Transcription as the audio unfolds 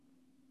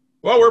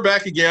Well, we're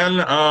back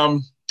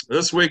again.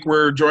 This week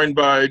we're joined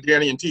by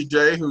Danny and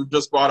TJ, who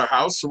just bought a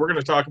house. So we're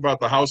going to talk about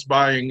the house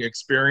buying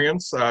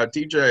experience.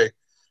 TJ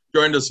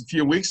joined us a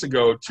few weeks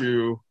ago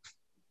to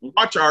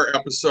watch our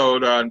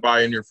episode on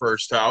buying your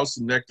first house.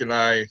 And Nick and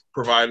I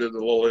provided a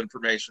little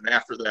information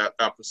after that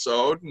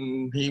episode,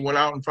 and he went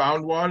out and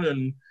found one,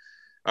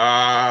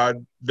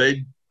 and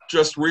they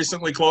just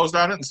recently closed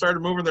on it and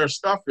started moving their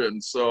stuff in.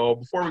 So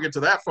before we get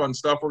to that fun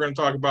stuff, we're going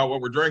to talk about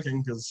what we're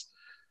drinking because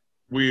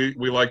we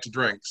like to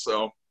drink.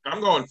 So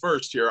I'm going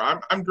first here.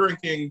 I'm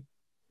drinking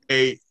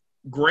a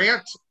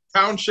Grant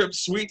Township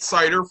Sweet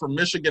Cider from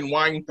Michigan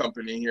Wine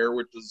Company here,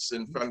 which is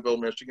in Fenville,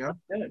 Michigan.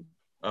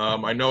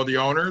 I know the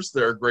owners;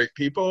 they're great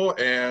people,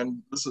 and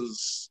this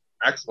is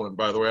excellent,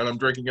 by the way. And I'm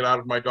drinking it out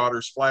of my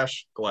daughter's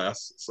flash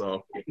glass.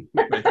 So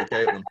thank you,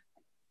 Caitlin.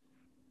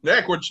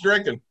 Nick, what you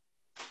drinking?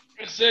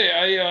 I say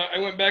I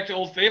went back to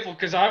Old Faithful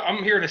because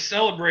I'm here to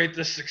celebrate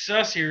the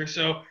success here.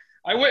 So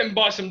I went and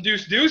bought some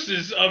Deuce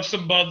Deuces of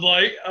some Bud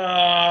Light.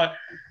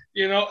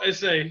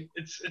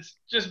 It's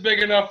just big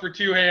enough for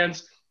two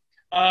hands.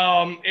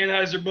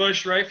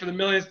 Anheuser-Busch, right, for the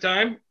millionth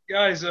time.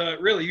 Guys,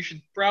 really, you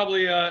should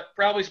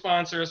probably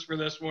sponsor us for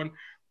this one.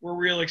 We're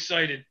real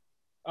excited.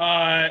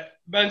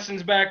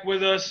 Benson's back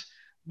with us.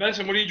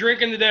 Benson, what are you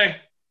drinking today?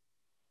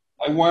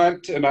 I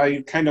went and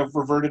I kind of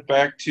reverted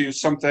back to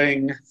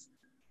something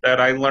that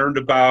I learned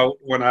about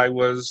when I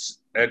was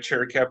at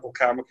Cherry Capital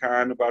Comic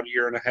Con about a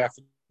year and a half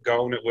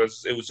ago, and it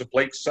was a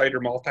Blake Cider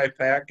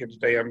multi-pack, and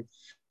today I'm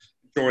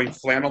enjoying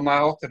Flannel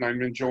Mouth, and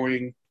I'm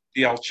enjoying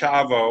the El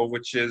Chavo,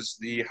 which is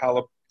the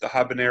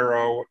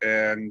habanero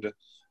and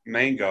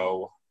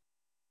mango.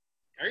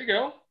 There you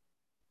go.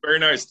 Very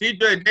nice.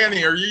 TJ,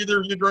 Danny, are either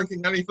of you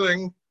drinking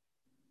anything?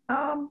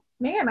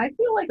 Man, I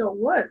feel like a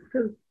would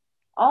because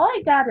all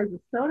I got is a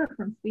soda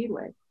from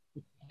Speedway.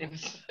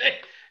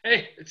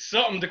 Hey, it's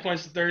something to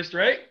quench the thirst,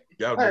 right?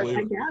 Yeah,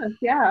 I guess,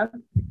 yeah.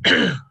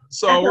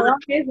 So after a long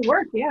day's of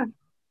work, yeah.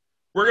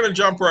 We're going to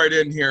jump right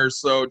in here.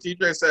 So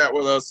TJ sat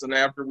with us, and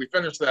after we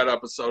finished that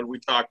episode, we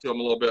talked to him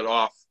a little bit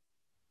off,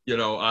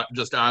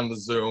 just on the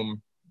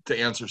Zoom to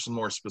answer some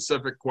more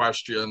specific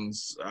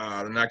questions.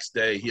 The next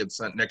day, he had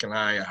sent Nick and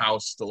I a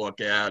house to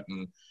look at,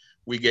 and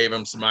we gave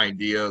him some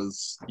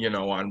ideas,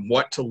 on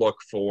what to look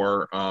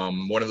for.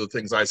 One of the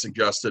things I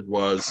suggested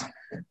was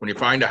when you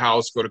find a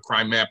house, go to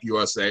Crime Map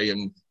USA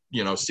and,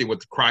 see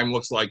what the crime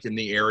looks like in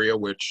the area,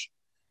 which,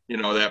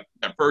 that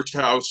first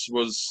house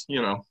was,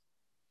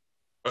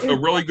 a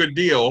really good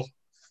deal.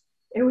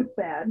 It was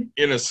bad.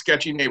 In a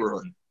sketchy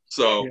neighborhood.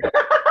 So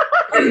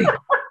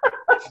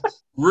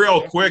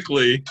real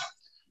quickly,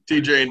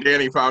 TJ and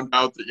Danny found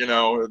out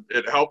that,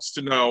 it helps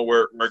to know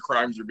where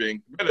crimes are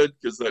being committed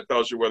because that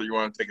tells you whether you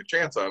want to take a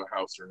chance on a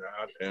house or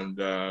not. And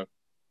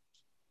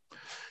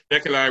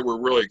Nick and I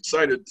were really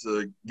excited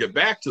to get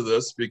back to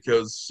this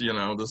because,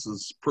 this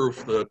is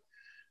proof that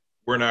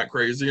we're not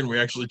crazy and we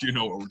actually do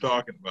know what we're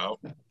talking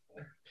about.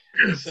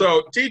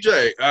 So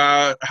TJ,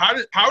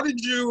 how did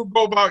you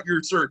go about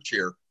your search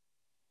here?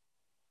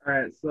 All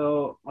right,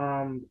 so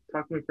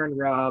talked to my friend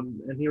Rob,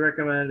 and he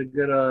recommended a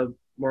good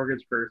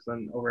mortgage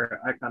person over at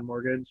Icon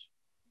Mortgage.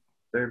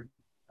 I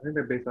think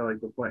they're based out of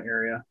like the Flint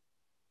area.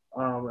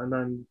 And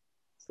then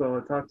so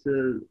I talked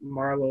to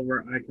Marla over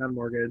at Icon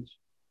Mortgage.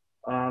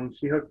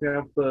 She hooked me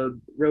up with a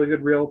really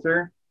good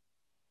realtor,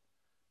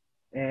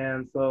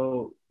 and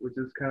so which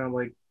is kind of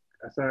like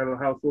I sent her the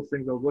house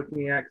listings I was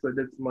looking at because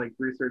I did some like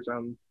research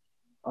on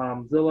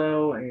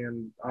Zillow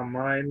and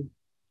online,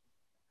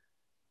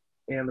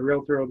 and the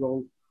realtor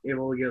was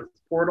able to get us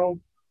a portal,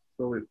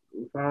 so we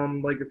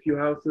found like a few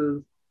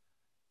houses.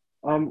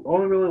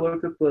 Only really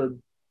looked at the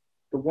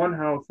one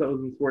house that was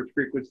in Swartz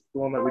Creek, which is the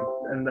one that we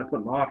ended up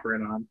putting an offer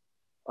in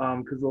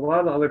on, because a lot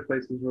of the other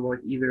places were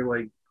like either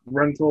like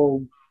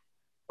rental,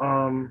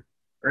 or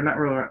not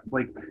really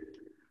like,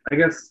 I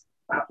guess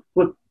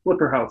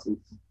flipper houses,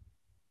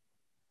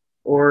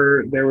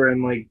 or they were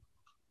in like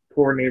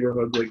poor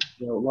neighborhoods, like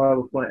a lot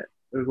of the Flint.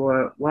 There's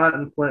a lot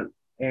in Flint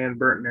and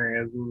Burton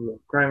areas. And the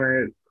crime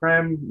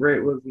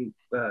rate wasn't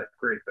that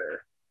great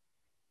there.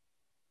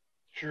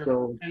 Sure.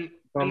 So,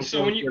 and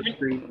so when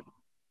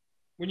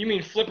you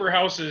mean flipper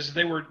houses,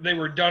 they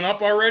were done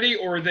up already,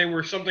 or they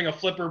were something a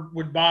flipper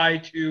would buy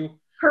to.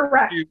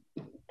 Correct.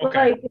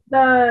 Okay. Like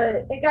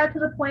it got to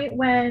the point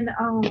when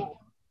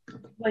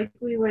like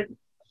we would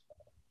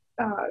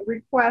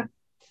request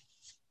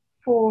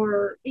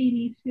for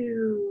Edie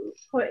to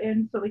put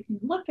in so we can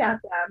look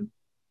at them.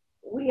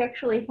 We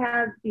actually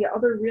had the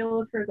other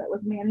realtor that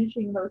was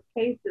managing those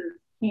cases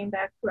came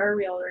back to our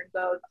realtor and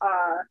goes,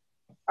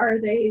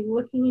 are they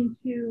looking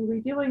into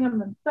redoing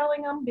them and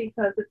selling them?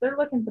 Because if they're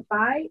looking to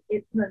buy,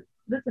 this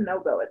is a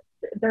no-go.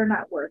 They're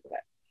not worth it.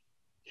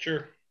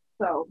 Sure.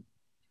 So,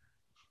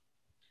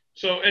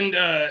 and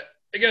I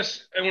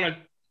guess I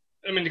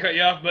mean to cut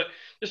you off, but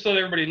just to let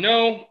everybody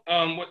know,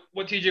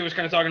 what TJ was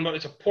kind of talking about,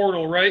 it's a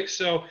portal, right?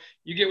 So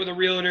you get with a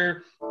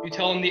realtor, you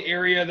tell them the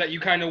area that you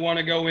kind of want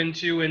to go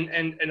into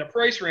and a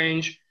price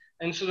range.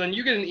 And so then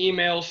you get an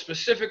email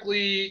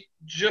specifically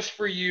just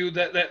for you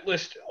that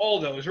lists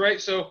all those,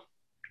 right? So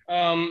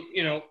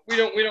We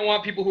don't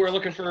want people who are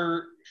looking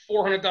for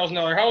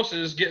 $400,000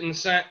 houses getting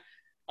sent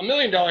 $1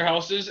 million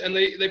houses, and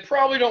they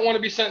probably don't want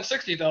to be sent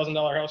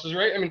 $60,000 houses,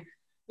 right? I mean,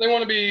 they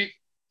want to be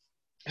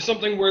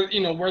something where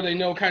where they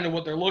know kind of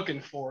what they're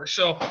looking for.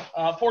 So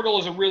Portal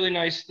is a really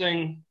nice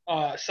thing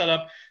set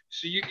up.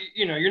 So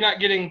you're not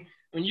getting,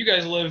 when you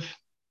guys live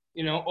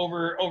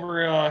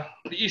over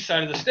the east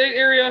side of the state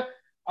area,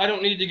 I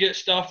don't need to get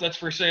stuff that's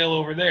for sale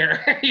over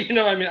there. I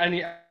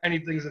mean, I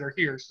need things that are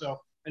here. So,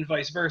 and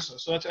vice versa.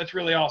 So that's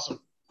really awesome.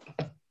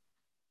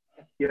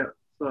 Yeah.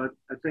 So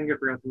I think I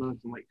forgot to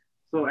mention,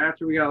 so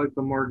after we got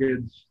the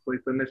mortgage, the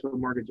initial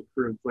mortgage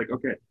approved,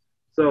 okay,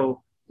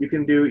 so you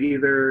can do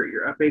either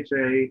your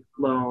FHA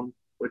loan,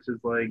 which is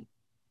I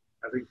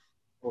think,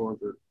 what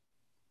was it?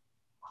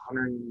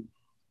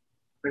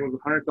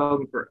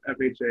 100,000 for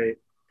FHA,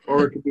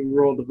 or it could be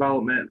rural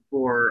development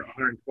for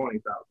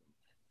 120,000.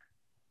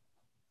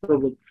 So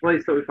the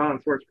place that we found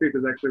in Swartz Creek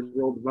is actually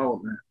rural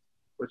development,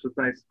 which was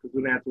nice because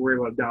we didn't have to worry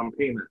about down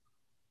payment.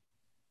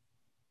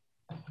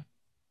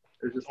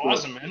 It's just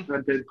awesome, man.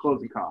 That did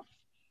closing costs.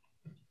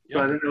 Yep.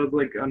 So I think it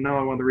was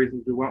another one of the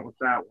reasons we went with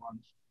that one.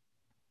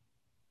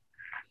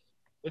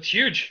 That's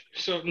huge.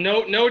 So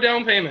no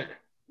down payment.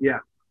 Yeah.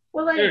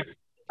 Well, a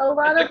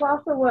lot of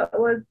also what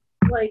was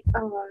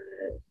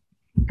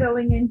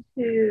going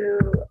into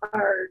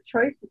our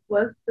choices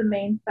was the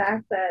main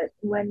fact that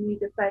when we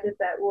decided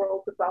that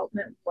rural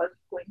development was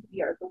going to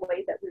be the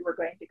way that we were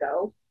going to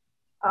go,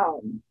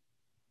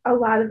 a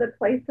lot of the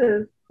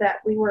places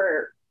that we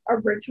were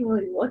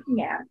originally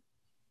looking at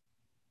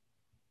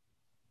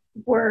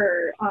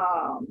were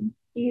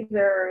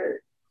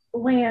either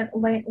land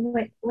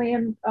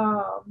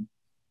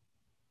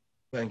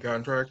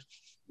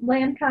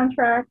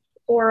contract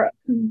or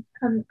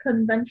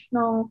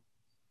conventional.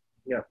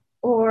 Yeah.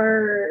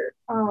 Or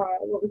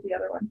what was the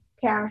other one?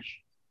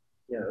 Cash.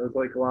 Yeah, it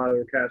was a lot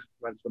of cash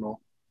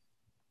conventional.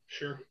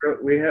 Sure.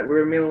 We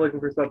were mainly looking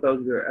for stuff that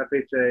was either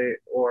FHA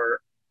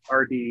or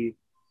RD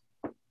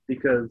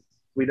because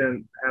we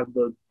didn't have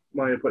the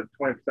money to put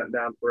 20%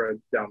 down for a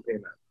down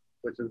payment,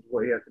 which is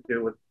what you have to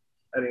do with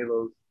any of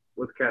those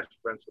with cash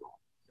conventional.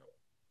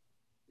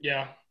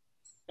 Yeah.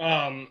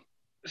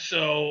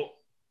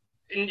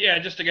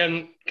 Just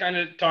again, kind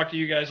of talk to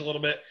you guys a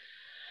little bit.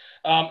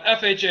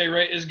 FHA,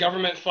 right, is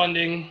government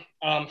funding.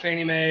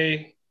 Fannie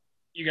Mae,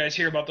 you guys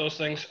hear about those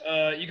things.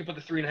 You can put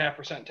the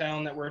 3.5%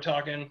 down that we're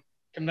talking.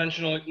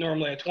 Conventional,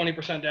 normally a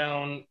 20%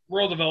 down.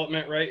 Rural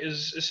development, right,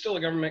 is still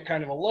a government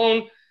kind of a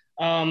loan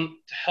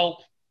to help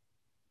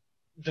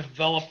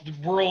develop the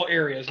rural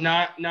areas,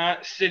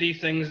 not city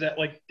things that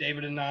like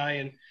David and I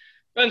and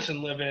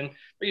Benson live in.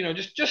 But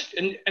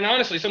and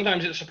honestly,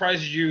 sometimes it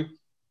surprises you.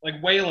 Like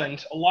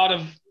Wayland, a lot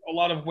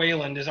of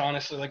Wayland is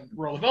honestly like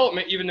rural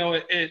development, even though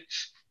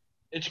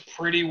it's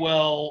pretty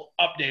well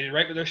updated,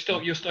 right? But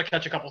you'll still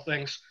catch a couple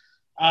things.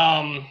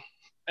 And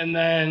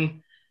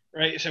then,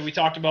 right, so we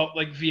talked about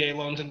like VA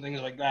loans and things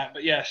like that.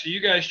 But yeah, so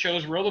you guys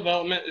chose rural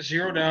development,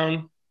 zero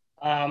down,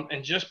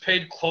 and just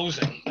paid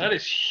closing. That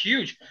is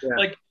huge. Yeah.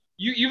 Like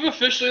you've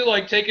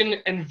officially taken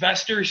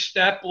investor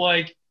step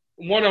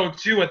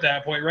 102 at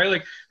that point, right?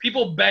 Like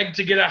people beg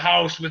to get a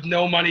house with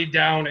no money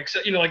down,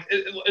 except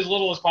as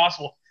little as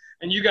possible.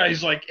 And you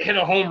guys hit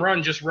a home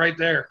run just right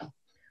there.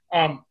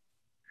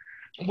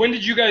 When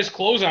did you guys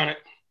close on it?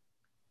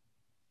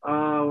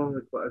 I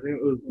think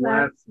it was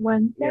last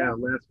Wednesday. Yeah,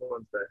 last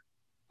Wednesday.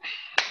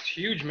 It's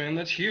huge, man.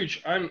 That's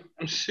huge. I'm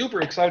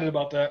super excited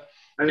about that.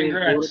 I mean,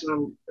 Congrats. it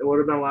would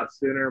have been a lot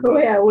sooner. But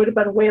it would have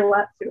been way a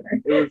lot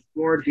sooner. It was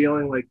more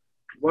dealing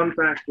one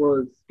fact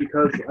was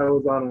because I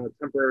was on a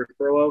temporary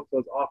furlough, so I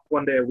was off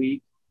 1 day a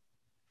week.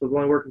 So I was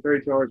only working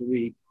 32 hours a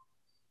week.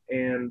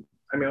 And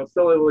I mean, I was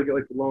still able to get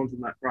the loans in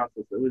that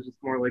process. It was just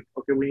more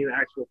okay, we need an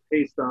actual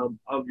pay stub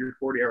of your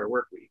 40-hour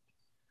work week.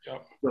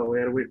 Yep. So we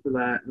had to wait for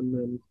that, and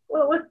then.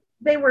 Well,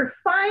 they were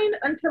fine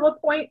until a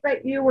point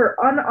that you were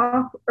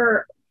off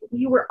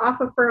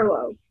of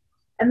furlough,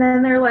 and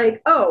then they're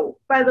like, "Oh,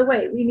 by the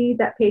way, we need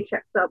that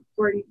paycheck stub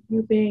for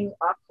you being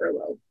off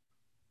furlough."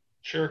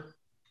 Sure.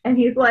 And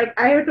he's like,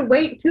 "I have to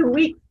wait 2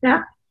 weeks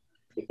now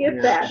to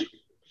get that."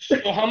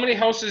 So how many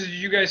houses did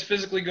you guys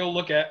physically go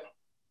look at?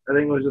 I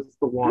think it was just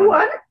the one.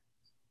 What?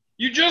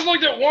 You just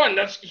looked at one.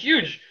 That's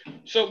huge.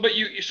 But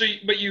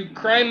you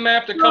crime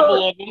mapped a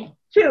couple of them.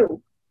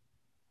 Two.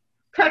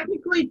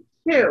 Technically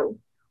 2.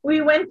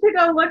 We went to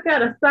go look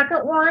at a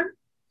second one,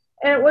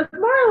 and it was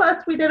more or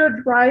less we did a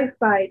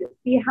drive-by to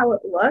see how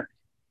it looked,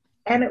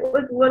 and it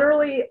was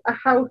literally a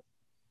house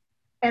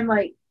and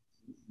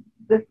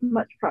this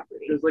much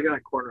property. It was on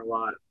a corner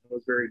lot. It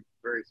was very,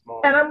 very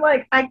small. And I'm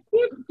like, I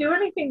can't do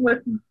anything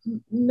with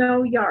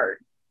no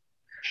yard.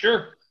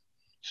 Sure.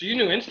 So you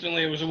knew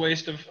instantly it was a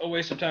waste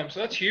of time. So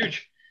that's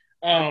huge.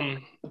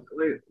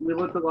 We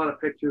looked at a lot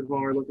of pictures when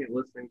we were looking at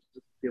listings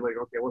just to see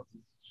okay, what's the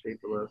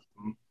shape of this?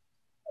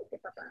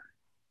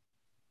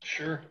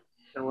 Sure.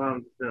 And one of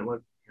them just didn't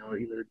look,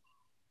 either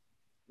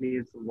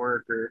needed some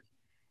work or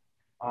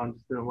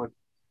just didn't look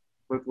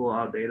a little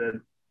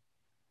outdated.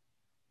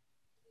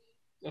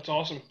 That's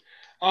awesome.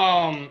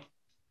 All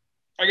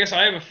I guess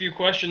I have a few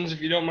questions. If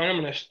you don't mind, I'm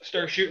going to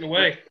start shooting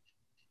away.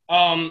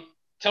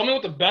 Tell me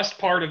what the best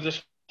part of this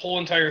whole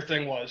entire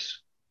thing was.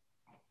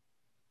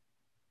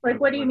 Like,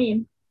 what do you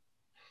mean?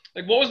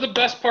 Like, what was the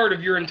best part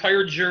of your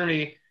entire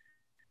journey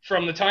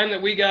from the time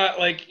that we got,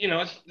 like, you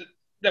know,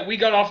 that we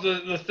got off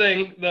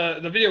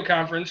the video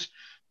conference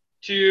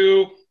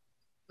to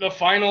the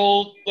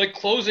final, like,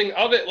 closing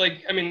of it?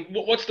 Like, I mean,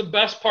 what's the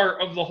best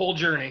part of the whole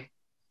journey?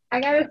 I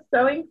got a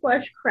sewing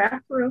flush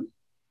craft room.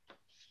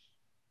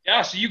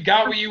 Yeah, so you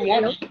got what you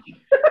wanted. You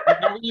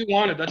got what you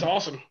wanted. That's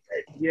awesome.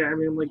 Yeah, I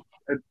mean, like,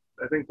 I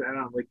think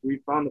that like we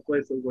found the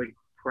place that was like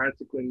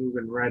practically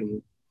move-in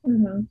ready,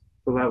 Mm-hmm.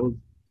 so that was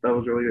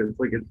really good. It's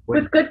like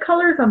With good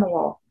colors on the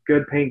wall.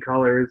 good paint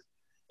colors.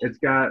 It's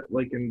got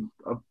like a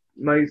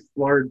nice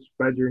large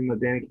bedroom that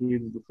Danny can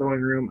use as a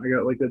sewing room. I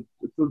got like it's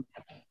a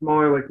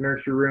smaller like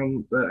nursery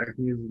room that I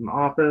can use as an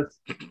office.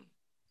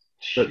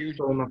 But Huge.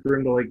 still enough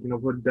room to, like, you know,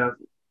 put a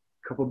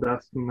couple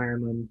desks in there,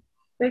 and then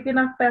Big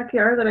enough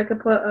backyard that I could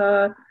put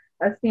a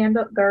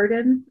stand-up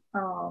garden.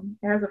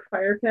 It has a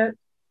fire pit,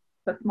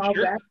 a small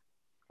Sure. deck,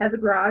 has a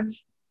garage.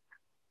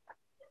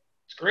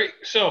 It's great.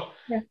 So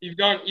Yeah. you've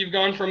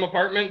gone from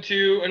apartment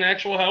to an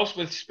actual house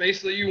with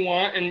space that you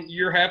want, and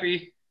you're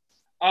happy.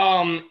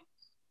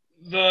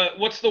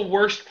 What's the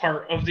worst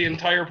part of the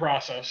entire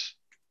process?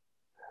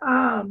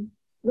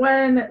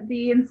 When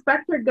the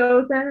inspector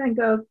goes in and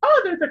goes,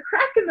 "Oh, there's a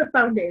crack in the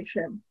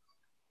foundation,"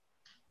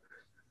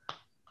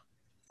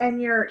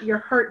 and your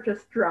heart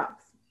just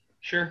drops.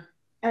 Sure.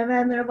 And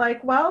then they're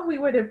like, "Well, we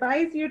would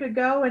advise you to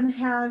go and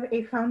have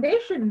a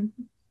foundation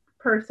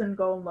person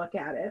go and look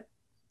at it."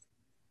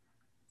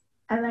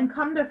 And then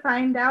come to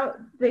find out,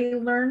 they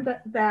learned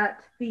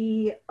that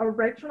the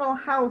original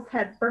house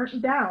had burnt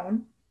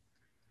down.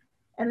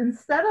 And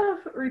instead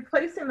of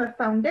replacing the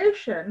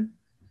foundation,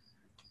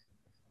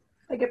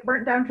 like it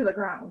burnt down to the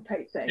ground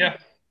type thing. Yeah.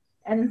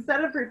 And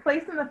instead of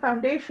replacing the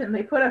foundation,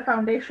 they put a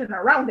foundation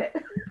around it.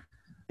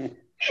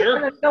 Sure.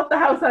 And then built the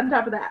house on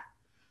top of that.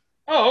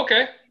 Oh,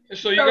 okay.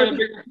 So you got a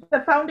big.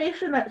 The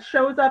foundation that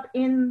shows up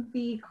in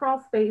the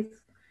crawl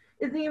space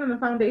isn't even the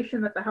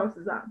foundation that the house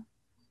is on.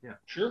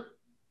 Sure.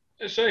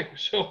 I say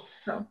so.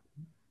 So.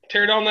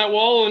 Tear down that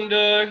wall and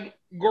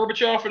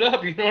Gorbachev it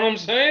up. You know what I'm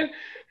saying?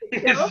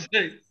 Yeah.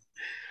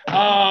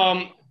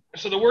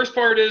 So the worst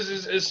part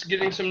is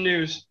getting some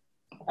news.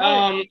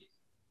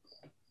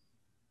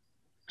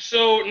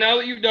 So now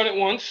that you've done it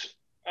once,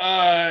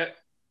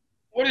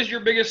 what is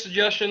your biggest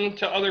suggestion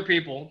to other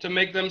people to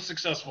make them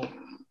successful?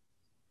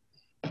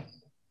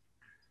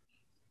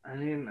 I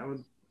mean, I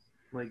would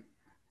like.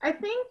 I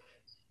think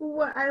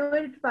what I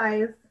would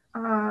advise,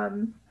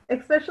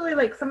 especially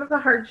like some of the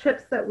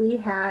hardships that we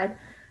had,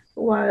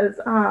 was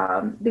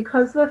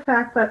because of the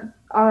fact that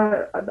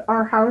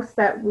our house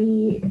that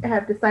we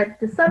have decided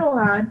to settle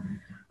on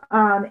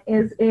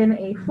is in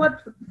a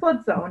flood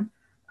zone.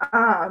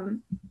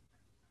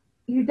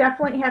 You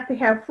definitely have to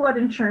have flood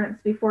insurance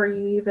before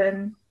you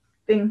even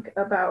think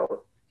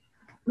about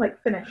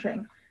like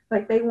finishing.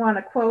 Like they want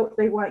a quote,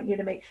 they want you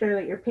to make sure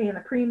that you're paying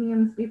the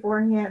premiums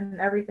beforehand and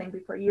everything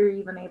before you're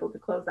even able to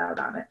close out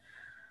on it.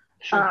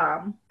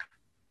 Sure.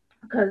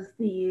 Because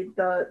the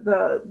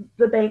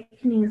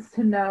bank needs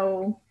to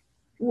know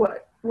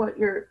what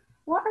are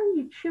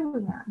you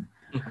chewing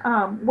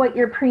on? What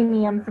your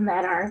premiums and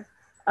that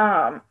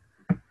are.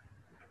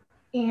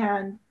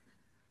 And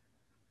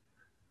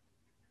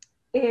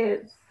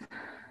it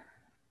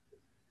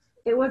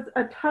was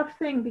a tough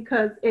thing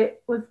because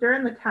it was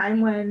during the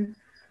time when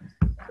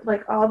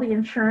like all the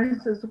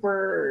insurances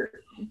were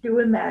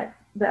doing that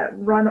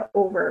run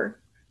over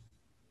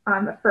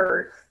on the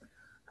first.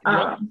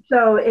 Yep.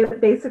 So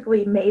it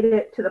basically made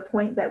it to the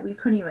point that we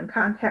couldn't even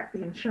contact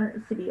the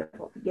insurance to be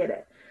able to get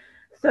it.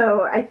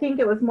 So I think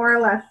it was more or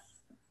less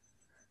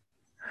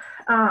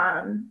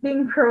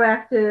being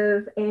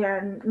proactive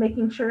and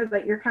making sure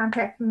that you're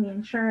contacting the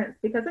insurance,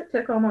 because it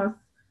took almost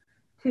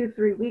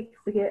 2-3 weeks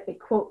to get a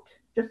quote,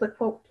 just a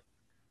quote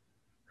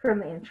from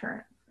the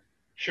insurance.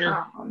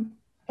 Sure.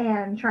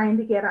 And trying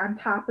to get on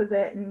top of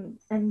it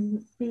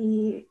and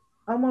be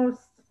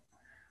almost,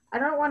 I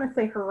don't want to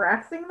say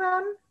harassing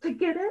them to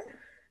get it,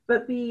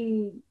 but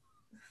be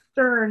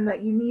stern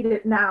that you need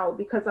it now,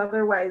 because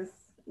otherwise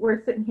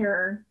we're sitting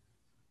here,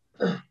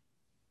 you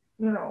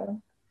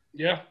know.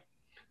 Yeah.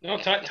 No,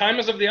 time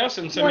is of the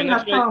essence. I mean,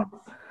 that's what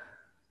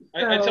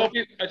I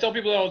tell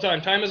people all the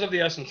time. Time is of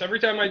the essence. Every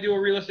time I do a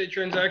real estate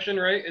transaction,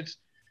 right? It's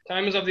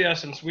time is of the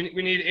essence. We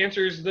need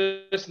answers.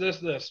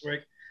 This,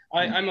 right?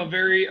 I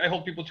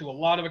hold people to a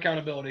lot of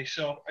accountability.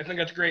 So I think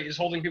that's great, is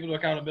holding people to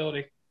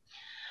accountability.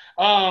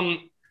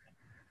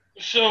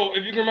 So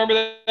if you can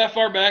remember that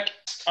far back,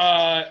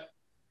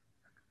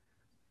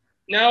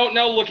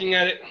 now looking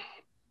at it,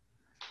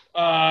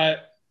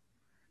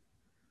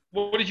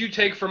 what did you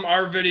take from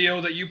our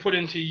video that you put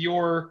into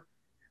your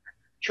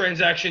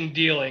transaction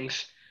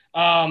dealings?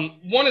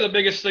 One of the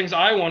biggest things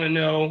I want to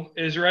know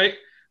is, right,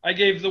 I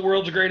gave the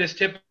world's greatest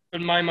tip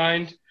in my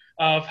mind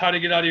of how to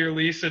get out of your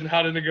lease and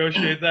how to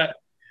negotiate that.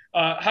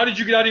 How did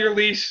you get out of your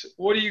lease?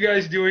 What are you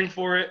guys doing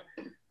for it?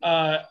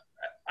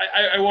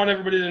 want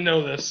everybody to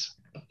know this.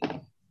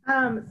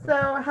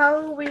 So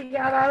how we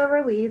got out of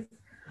our lease,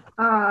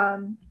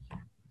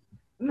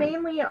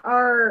 mainly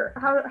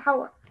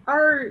how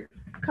our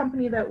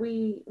company that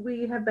we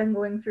have been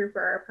going through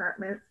for our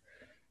apartments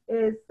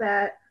is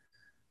that,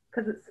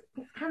 because it's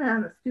kind of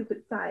on the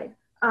stupid side.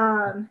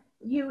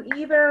 You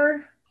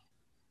either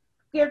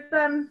give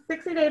them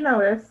 60-day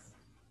notice,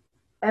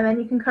 and then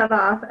you can cut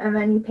off, and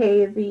then you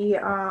pay the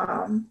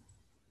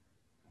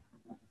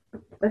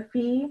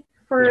fee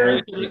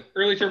for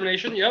early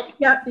termination. Yep.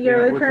 Yep, the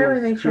early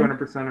termination,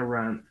 200% of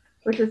rent.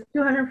 which is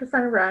 200%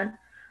 of rent.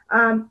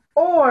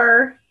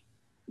 Or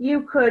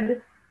you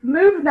could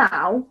move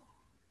now,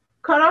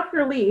 cut off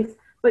your lease,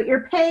 but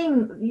you're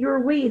paying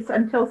your lease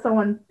until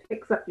someone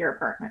picks up your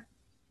apartment.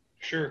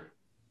 Sure.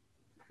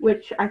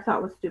 Which I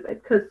thought was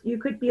stupid, because you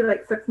could be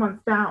like 6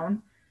 months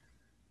down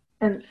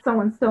and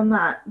someone still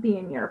not be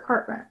in your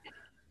apartment.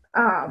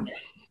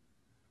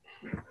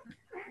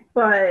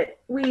 But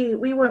we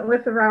went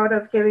with the route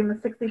of giving the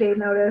 60-day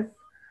notice.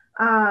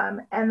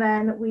 And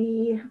then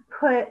we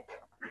put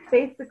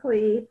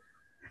basically,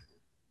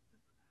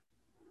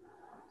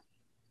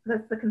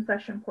 that's the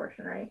concession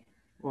portion, right?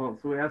 Well,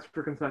 so we asked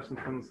for concessions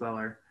from the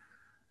seller,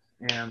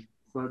 and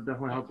so it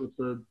definitely helped with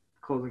the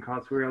closing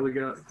costs. We were able to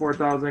get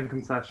 4,000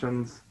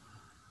 concessions.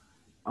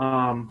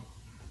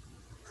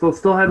 So it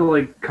still had to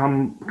like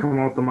come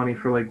out with the money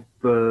for like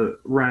the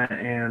rent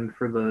and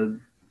for the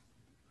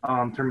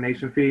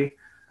termination fee.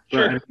 But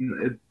Sure. I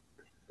mean,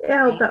 It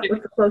helped out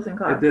with the closing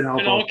costs. it did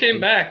help. It all out. came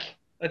back.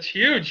 That's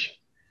huge.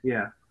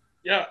 Yeah.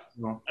 Yeah.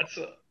 Well, That's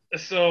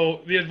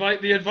so the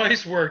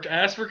advice worked.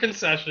 Ask for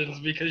concessions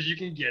because you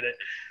can get it.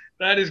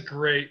 That is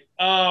great.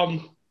 Yeah,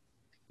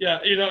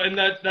 and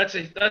that's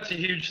a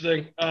huge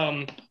thing.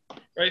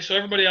 Right. So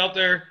everybody out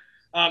there,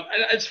 and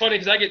it's funny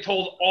because I get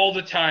told all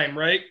the time,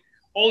 right?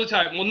 All the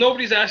time. Well,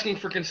 nobody's asking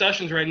for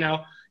concessions right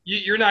now.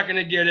 You're not going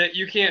to get it.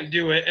 You can't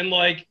do it. And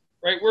like,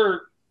 right,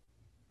 we're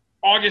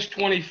August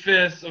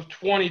 25th of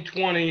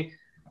 2020.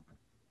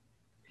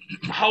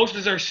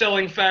 Houses are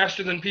selling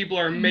faster than people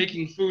are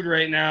making food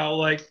right now.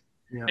 Like,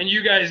 yeah. and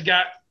you guys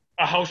got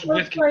a house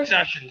with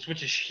concessions,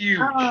 which is huge.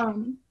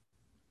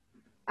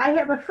 I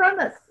have a friend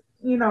that's,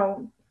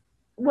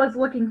 was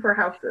looking for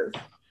houses.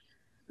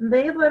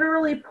 They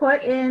literally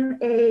put in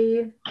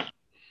a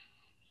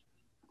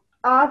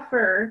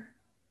offer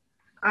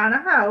on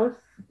a house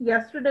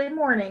yesterday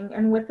morning,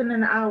 and within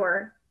an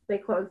hour, they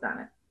closed on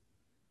it.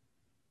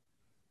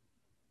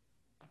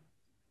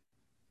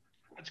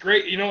 That's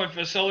great. If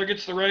a seller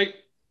gets the right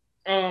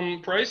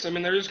price, I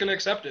mean, they're just going to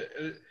accept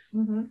it.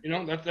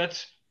 Mm-hmm.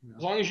 That's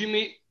as long as you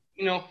meet.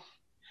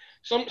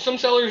 Some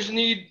sellers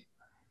need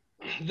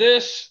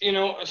this.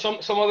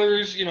 Some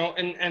others.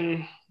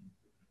 And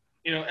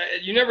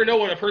you never know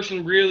what a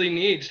person really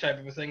needs, type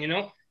of a thing.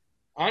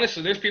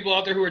 Honestly, there's people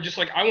out there who are just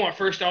like, I want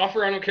first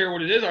offer. I don't care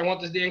what it is. I want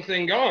this dang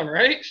thing going,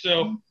 right?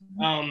 So,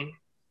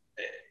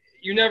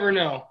 you never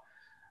know.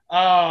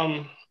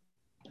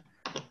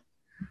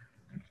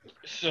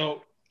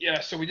 So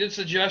we did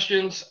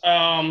suggestions.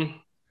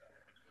 When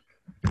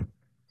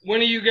are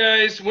you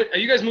guys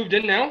moved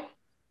in now?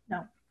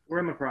 No. We're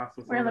in the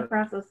process. We're in the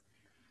process.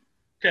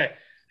 Okay.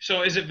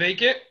 So is it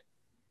vacant?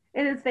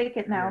 It is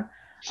vacant now.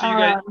 So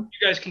you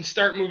guys can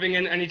start moving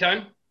in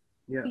anytime?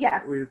 Yeah.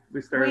 Yes.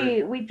 We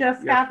started. We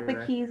just got the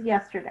keys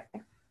yesterday.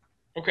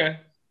 Okay.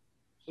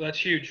 So that's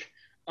huge.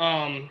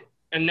 And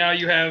now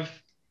you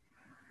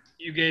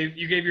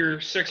gave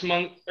your 6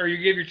 month, or you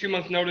gave your 2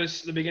 month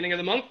notice the beginning of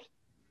the month?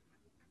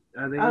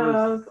 I think it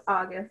was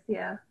August,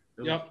 yeah.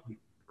 Yep.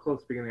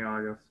 Close beginning of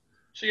August.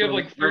 So you have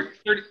like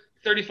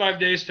 35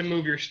 days to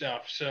move your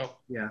stuff. So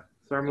yeah.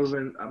 So our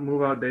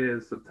move out date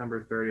is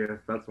September 30th.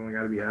 That's when we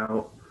got to be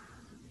out.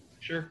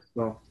 Sure.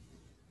 So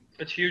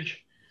that's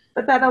huge.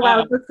 But that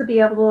allows us to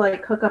be able to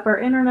like hook up our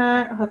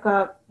internet, hook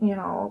up,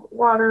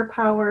 water,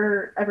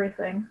 power,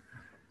 everything.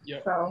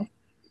 Yep. So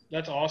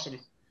that's awesome.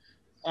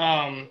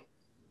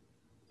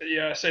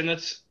 Yeah, saying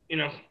that's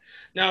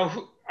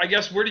now I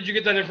guess where did you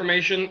get that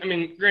information? I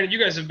mean, granted, you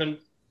guys have been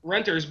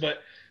renters,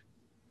 but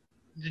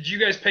did you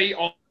guys pay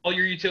all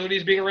your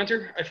utilities being a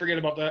renter? I forget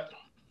about that.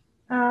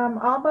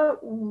 All about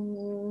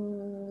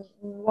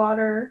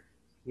water.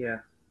 Yeah,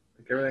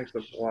 like everything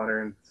except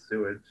water and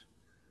sewage.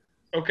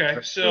 Okay,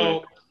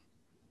 so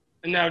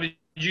and now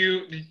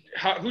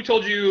who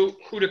told you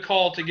who to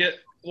call to get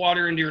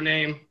water into your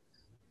name?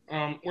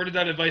 Where did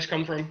that advice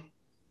come from?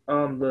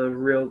 The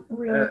real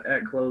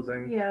at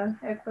closing. Yeah,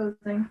 at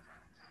closing.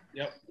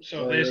 Yep.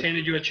 So they just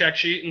handed you a check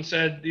sheet and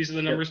said these are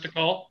the numbers to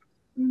call.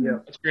 Yeah.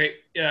 That's great.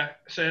 Yeah.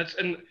 So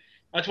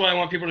that's what I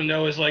want people to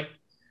know is like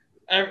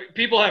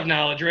people have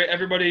knowledge, right?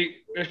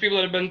 There's people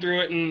that have been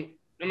through it, and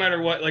no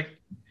matter what, like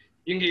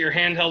you can get your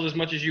hand held as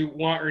much as you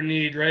want or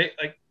need, right?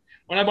 Like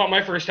when I bought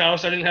my first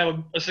house, I didn't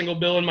have a single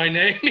bill in my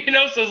name,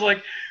 so it's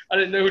like I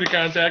didn't know who to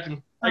contact,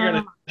 and I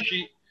got a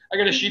sheet. I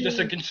got a sheet that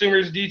said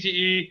consumers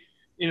DTE.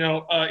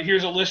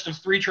 Here's a list of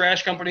 3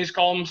 trash companies.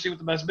 Call them, see what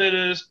the best bid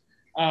is.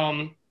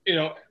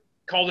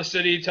 Call the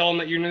city, tell them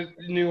that you're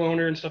the new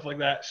owner and stuff like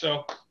that.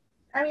 So,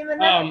 I mean,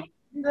 the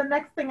the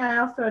next thing I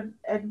also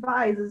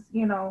advise is,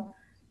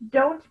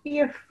 don't be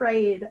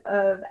afraid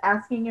of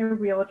asking your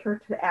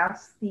realtor to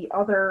ask the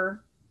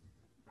other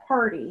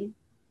party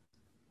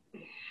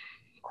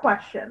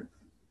questions.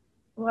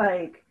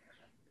 Like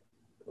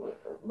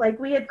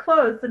we had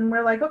closed and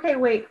we're like, okay,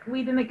 wait,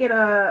 we didn't get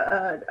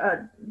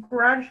a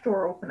garage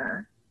door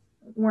opener.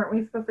 Weren't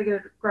we supposed to get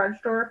a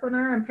garage door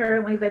opener?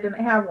 Apparently they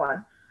didn't have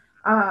one.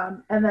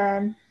 And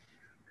then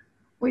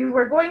we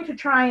were going to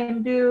try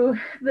and do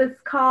this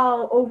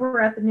call over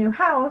at the new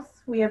house.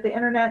 We have the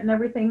internet and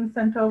everything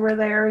sent over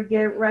there,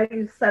 get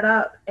ready to set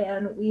up,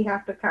 and we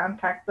have to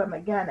contact them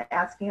again,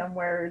 asking them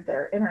where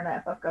their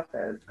internet hookup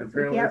is.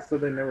 Apparently, so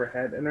they never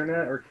had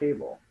internet or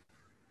cable.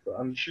 So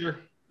I'm Sure.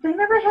 They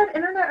never had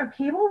internet or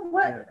cable?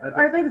 What? Yeah,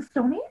 Are they the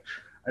Stone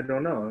Age? I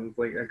don't know. It's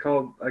like I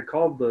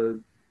called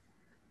the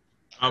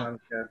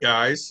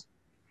Guys,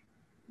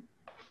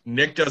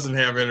 Nick doesn't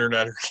have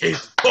internet or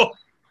cable.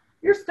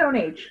 You're Stone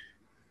Age.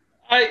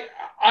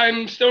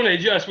 I'm Stone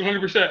Age, yes,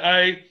 100%.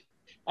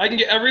 I can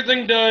get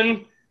everything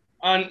done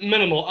on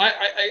minimal. I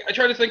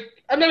try to think.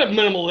 I'm not a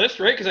minimalist,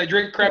 right? Because I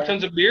drink crap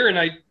tons of beer, and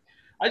I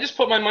just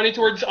put my money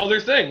towards other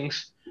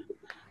things.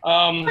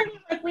 I mean,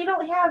 like, we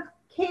don't have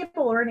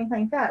cable or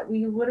anything like that.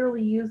 We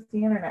literally use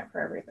the internet for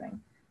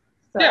everything.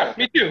 So, Yeah,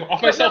 me too.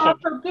 Off my cell phone.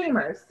 We're also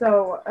gamers,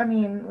 so I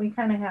mean, we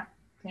kind of have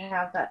to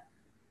have that.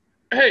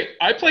 Hey,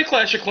 I play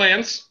Clash of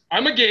Clans.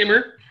 I'm a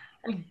gamer.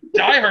 I'm a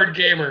diehard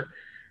gamer.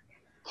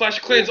 Clash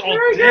of Clans all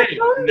day.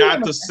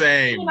 Not the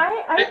same.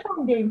 I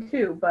phone game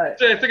too,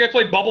 but I think I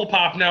play Bubble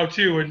Pop now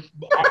too, and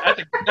I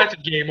think that's a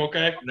game.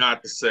 Okay.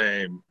 Not the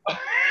same.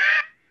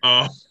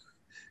 I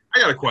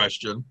got a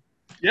question.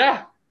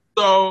 Yeah.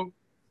 So,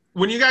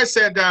 when you guys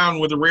sat down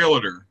with a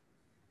realtor,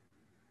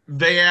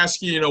 they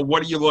ask you,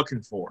 what are you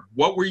looking for?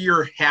 What were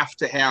your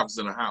have-to-haves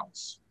in a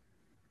house?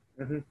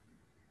 Mm-hmm.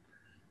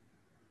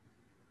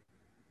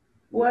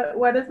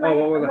 What is my?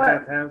 What were the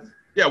have-haves?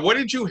 Yeah, what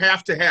did you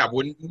have to have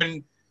when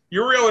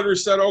your realtor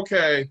said,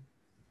 okay,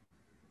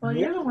 Well,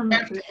 you're the one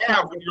what do you have to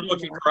have when you're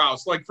looking for a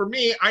house? Like for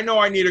me, I know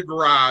I need a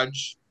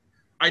garage.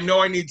 I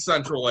know I need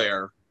central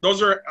air.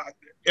 Those are,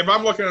 if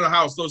I'm looking at a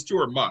house, those two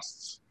are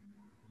musts.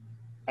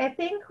 I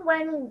think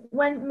when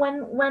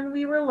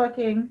we were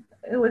looking,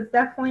 it was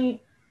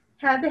definitely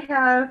had to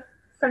have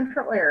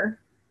central air.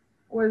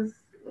 Was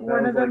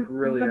one of them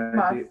really the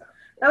must.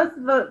 That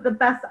was the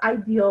best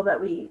ideal that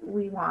we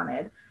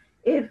wanted.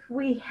 If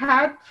we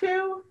had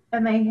to,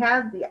 and they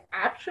had the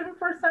option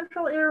for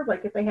central air,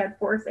 like if they had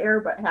forced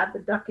air but had the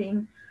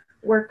ducting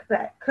work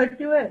that could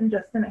do it and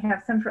just didn't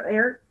have central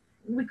air,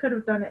 we could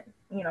have done it,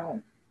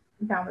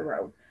 down the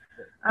road.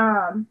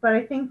 But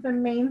I think the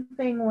main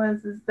thing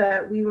is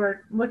that we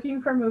were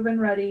looking for move-in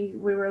ready.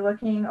 We were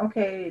looking,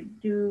 okay,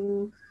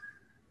 do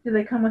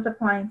they come with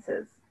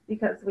appliances?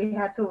 Because we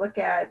had to look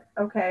at,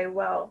 okay,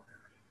 well,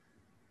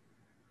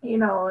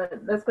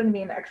 that's going to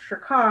be an extra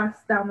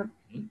cost down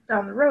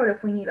the road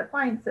if we need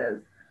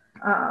appliances.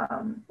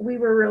 We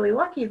were really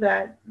lucky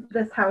that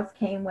this house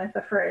came with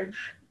a fridge,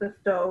 the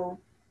stove,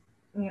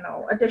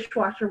 a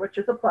dishwasher, which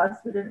is a plus.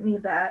 We didn't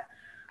need that.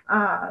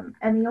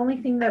 And the only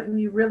thing that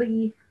we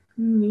really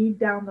need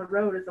down the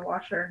road is a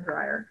washer and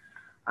dryer.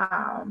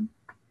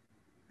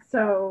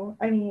 So,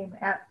 I mean,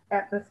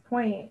 at this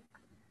point,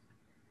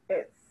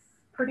 it's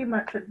pretty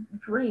much a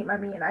dream. I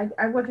mean,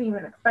 I wasn't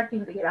even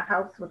expecting to get a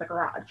house with a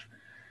garage.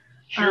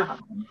 Sure.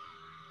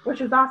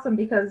 Which is awesome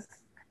because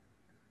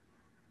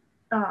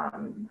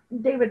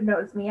David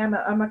knows me. I'm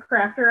a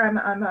crafter. I'm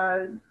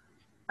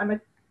a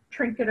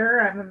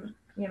trinketer. I'm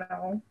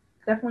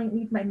definitely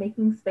need my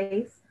making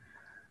space.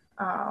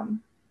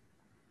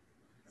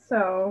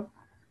 So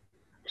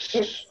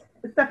it's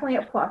definitely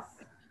a plus.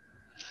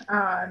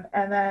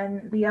 And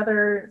then the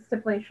other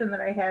stipulation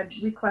that I had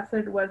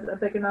requested was a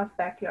big enough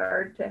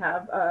backyard to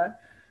have a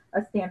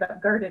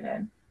stand-up garden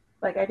in.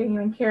 Like, I didn't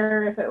even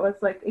care if it was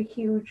like a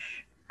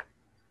huge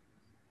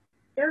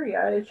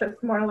area. It's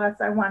just more or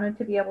less I wanted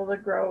to be able to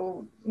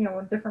grow,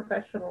 different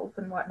vegetables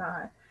and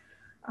whatnot.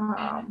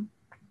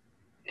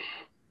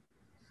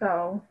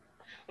 So.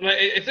 And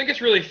I think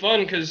it's really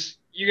fun because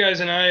you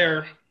guys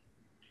and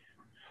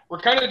we're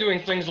kind of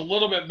doing things a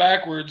little bit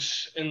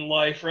backwards in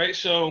life, right?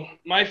 So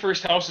my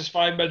first house is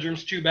 5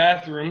 bedrooms, 2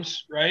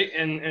 bathrooms, right?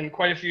 And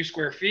quite a few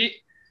square feet.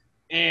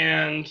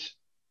 And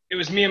it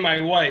was me and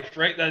my wife,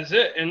 right? That's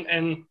it.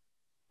 And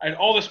I had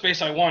all the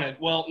space I wanted.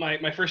 Well,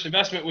 my first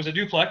investment was a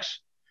duplex,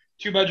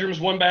 2 bedrooms,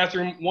 1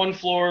 bathroom, 1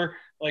 floor,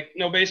 like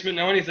no basement,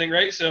 no anything,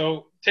 right?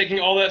 So taking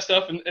all that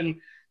stuff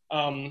and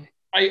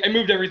I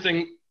moved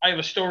everything. I have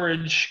a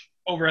storage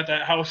over at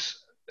that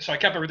house, so I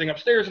kept everything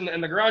upstairs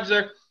in the garage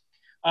there.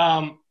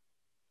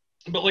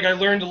 But like I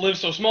learned to live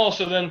so small.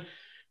 So then,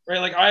 right,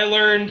 like I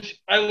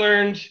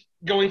learned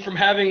going from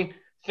having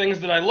things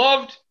that I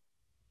loved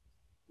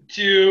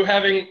to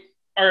having,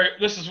 all right,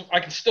 I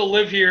can still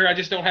live here. I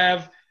just don't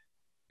have,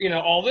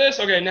 all this.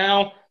 Okay,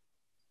 now,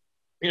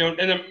 and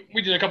then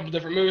we did a couple of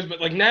different moves, but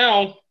like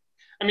now,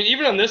 I mean,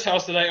 even on this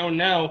house that I own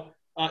now,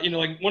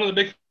 like one of the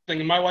big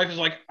things, my wife is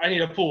like, I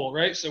need a pool,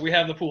 right? So we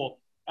have the pool.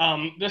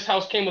 This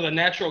house came with a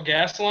natural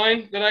gas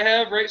line that I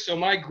have, right? So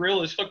my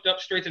grill is hooked up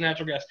straight to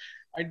natural gas.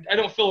 I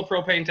don't fill a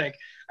propane tank.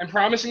 I'm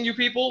promising you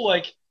people,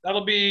 like,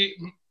 that'll be,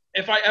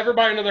 if I ever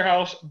buy another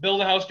house,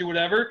 build a house, do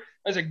whatever,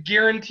 that's a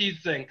guaranteed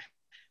thing.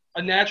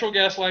 A natural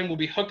gas line will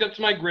be hooked up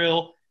to my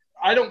grill.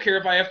 I don't care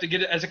if I have to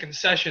get it as a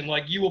concession.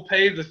 Like, you will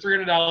pay the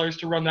 $300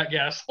 to run that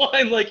gas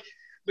line. Like,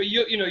 but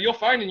you'll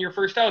find in your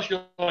first house,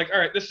 you're like, all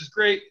right, this is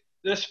great.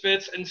 This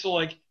fits. And so,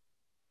 like,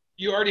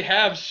 you already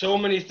have so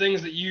many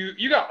things that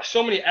you got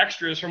so many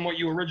extras from what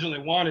you originally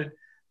wanted.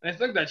 And I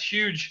think that's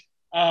huge.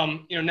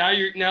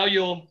 Now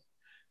you'll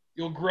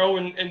grow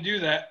and do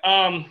that.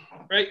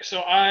 Right. So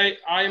I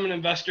am an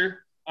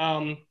investor.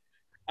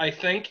 I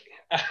think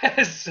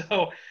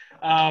so.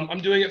 I'm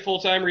doing it full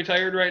time,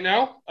 retired right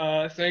now.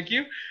 Thank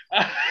you.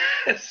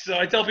 So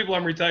I tell people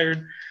I'm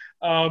retired,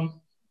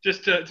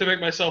 just to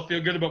make myself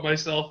feel good about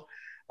myself.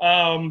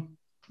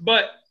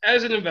 But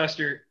as an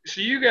investor,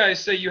 so you guys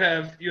say you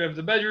have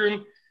the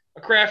bedroom,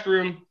 a craft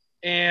room,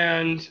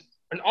 and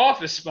an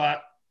office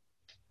spot.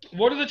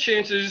 What are the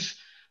chances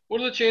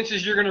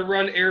you're going to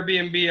run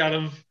Airbnb out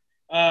of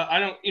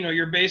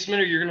your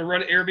basement, or you're going to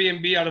run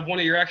Airbnb out of one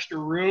of your extra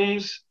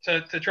rooms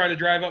to try to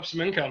drive up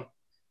some income?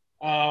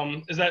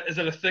 Is that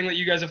a thing that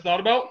you guys have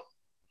thought about?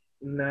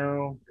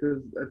 No,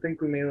 because I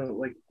think we have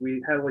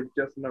like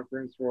just enough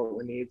rooms for what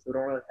we need, so we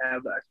don't really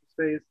have the extra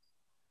space.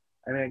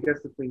 I mean, I guess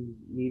if we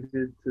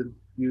needed to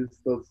use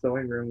the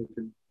sewing room, we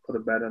could put a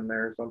bed in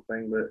there or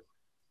something, but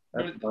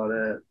that's about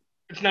it.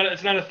 It's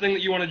not a thing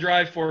that you want to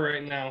drive for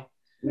right now.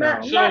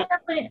 No. Not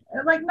really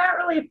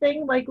a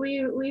thing. Like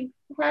we've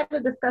had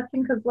a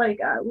discussion because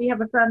we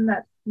have a friend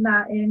that's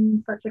not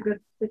in such a good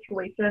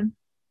situation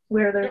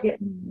where they're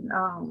getting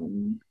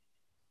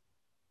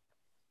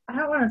I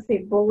don't want to say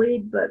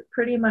bullied, but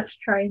pretty much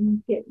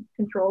trying to get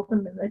controlled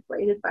and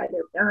manipulated by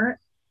their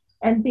parents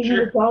and being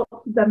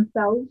adults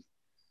themselves.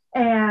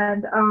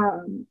 And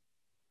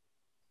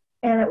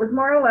it was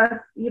more or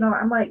less,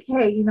 I'm like,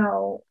 hey,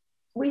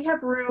 we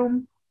have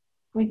room,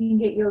 we can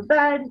get you a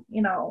bed,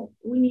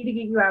 we need to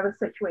get you out of a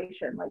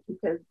situation, like you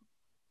could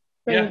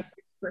stay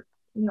for, a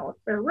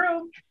spare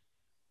room,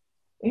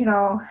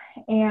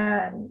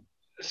 and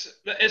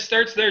it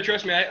starts there.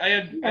 Trust me.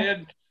 I've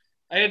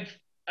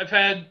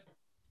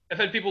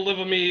had people live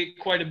with me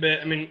quite a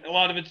bit. I mean, a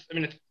lot of it's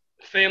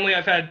family.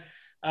 I had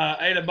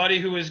a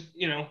buddy who was,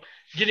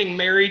 getting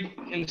married,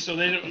 and so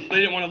they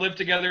didn't want to live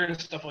together and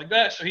stuff like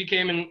that. So he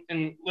came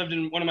and lived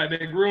in one of my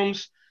big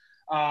rooms.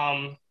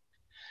 And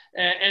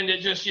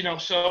it just,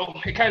 so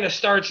it kind of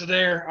starts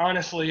there,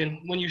 honestly.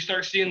 And when you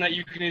start seeing that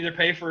you can either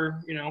pay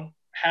for,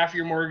 half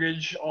your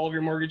mortgage, all of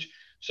your mortgage.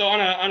 So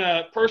on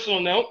a personal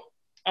note,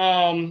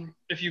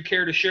 if you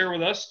care to share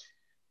with us,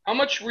 how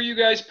much were you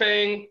guys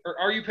paying, or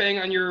are you paying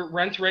on your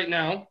rent right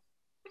now?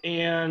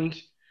 And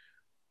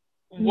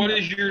what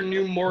is your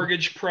new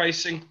mortgage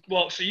pricing?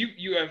 Well, so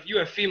you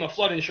have FEMA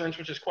flood insurance,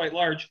 which is quite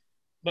large,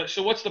 but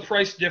so what's the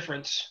price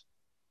difference?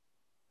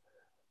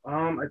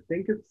 I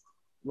think it's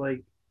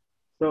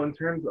so in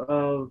terms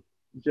of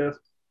just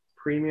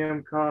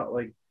premium cost,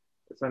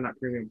 not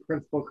premium,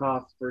 principal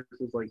costs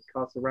versus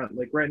cost of rent.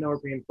 Like right now we're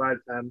paying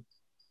 $510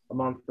 a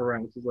month for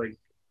rent, which is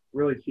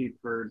really cheap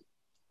for,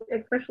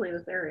 especially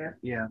this area.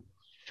 Yeah.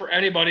 For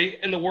anybody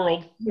in the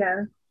world.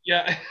 Yeah.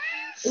 Yeah.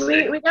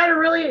 we got a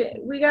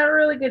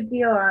really good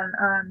deal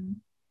on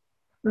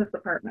this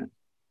apartment.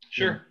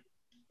 Sure.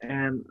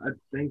 And I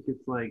think it's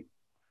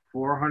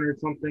 400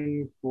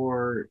 something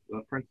for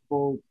the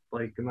principal,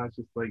 and that's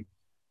just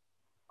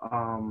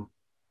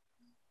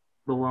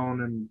the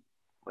loan and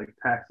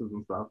taxes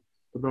and stuff.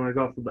 But then there's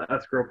also the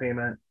escrow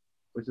payment,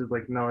 which is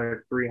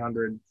another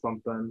 300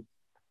 something.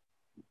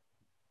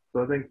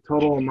 So I think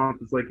total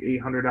amount is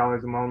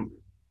 $800 a month.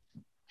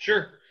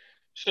 Sure.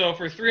 So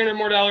for $300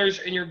 more,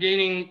 and you're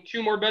gaining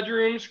 2 more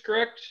bedrooms,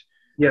 correct?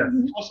 Yes.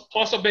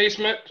 Plus a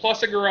basement,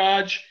 plus a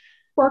garage,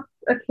 plus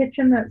a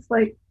kitchen that's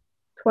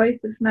twice,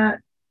 if not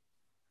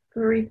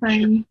 3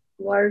 times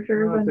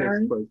larger than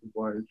ours.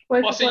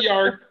 Plus a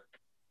yard.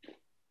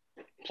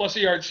 Plus a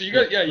yard. So you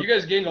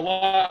guys gained a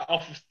lot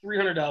off of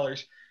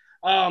 $300.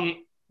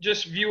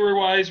 Just viewer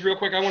wise, real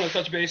quick, I want to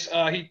touch base.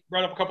 He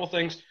brought up a couple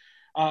things.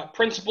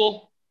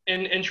 Principal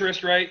and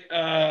interest, right?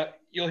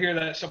 You'll hear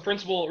that. So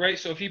principal, right?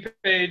 So if he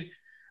paid,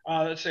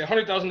 let's say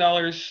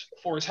 $100,000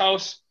 for his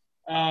house,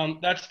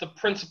 that's the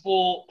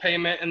principal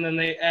payment, and then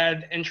they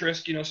add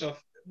interest. So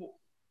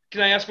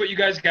can I ask what you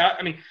guys got?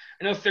 I mean,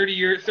 I know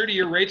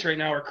 30-year rates right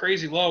now are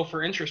crazy low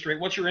for interest rate.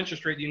 What's your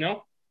interest rate? Do you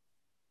know?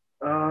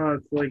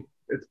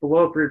 It's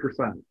below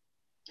 3%.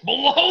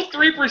 Below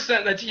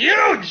 3%. That's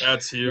huge.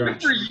 That's huge.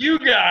 Good for you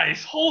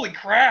guys. Holy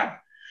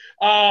crap.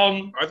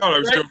 I thought I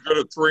was doing good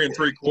at 3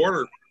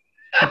 3/4.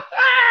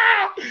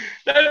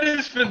 That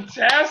is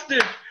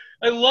fantastic.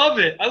 I love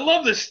it. I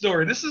love this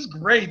story. This is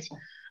great.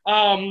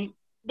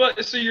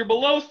 But so you're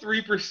below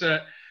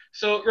 3%.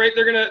 So right,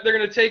 they're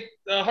gonna take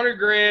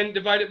 $100,000,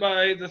 divide it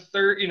by the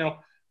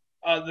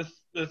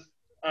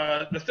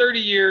 30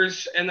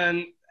 years, and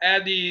then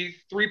add the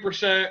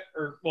 3%,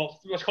 or well,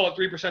 let's call it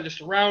 3% just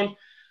to round.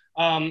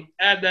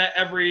 Add that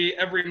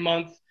every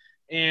month,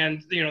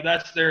 and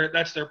that's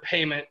their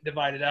payment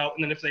divided out.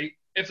 And then if they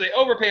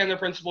overpay on their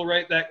principal,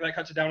 right, that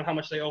cuts it down to how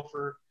much they owe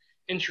for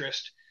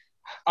interest.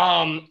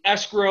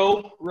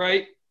 Escrow,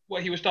 right?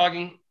 What he was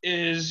talking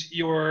is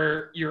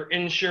your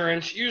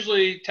insurance.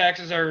 Usually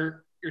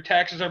your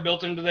taxes are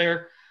built into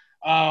there.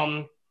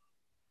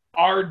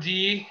 RD,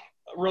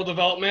 rural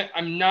development.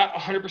 I'm not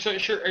 100%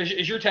 sure.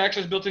 Is your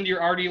taxes built into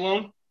your RD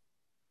loan?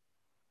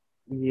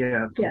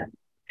 Yeah. Yeah.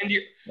 And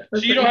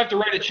so you don't have to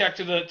write a check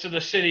to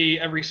the city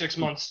every 6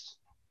 months.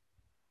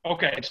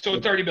 Okay, so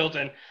it's already built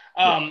in.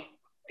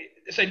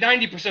 Say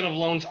 90% of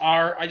loans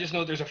are. I just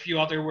know there's a few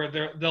out there where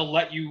they'll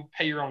let you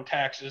pay your own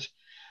taxes.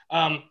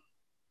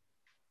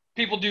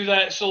 People do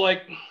that. So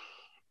like,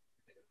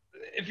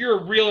 if you're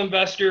a real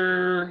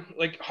investor,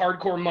 like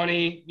hardcore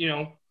money,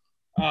 you're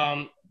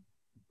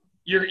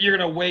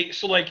gonna wait.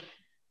 So like,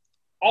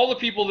 all the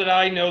people that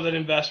I know that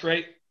invest,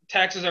 right,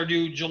 taxes are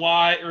due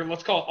July, or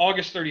let's call it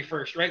August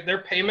 31st, right?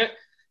 Their payment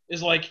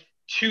is like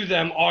to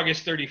them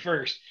August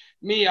 31st.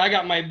 Me, I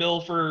got my bill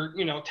for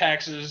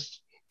taxes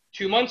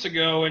 2 months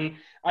ago, and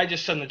I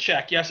just send the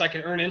check. Yes, I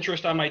can earn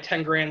interest on my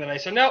 10 grand that I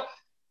send out,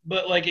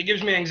 but like, it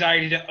gives me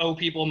anxiety to owe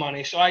people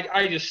money, so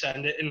I just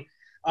send it. And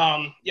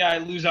I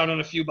lose out on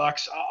a few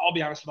bucks. I'll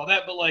be honest about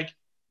that, but like,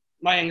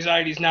 my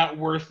anxiety is not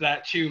worth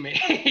that to me,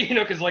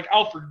 because like,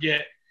 I'll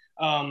forget.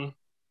 I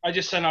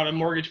just sent out a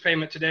mortgage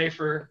payment today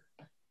for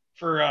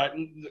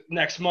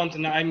next month,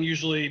 and I'm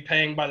usually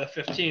paying by the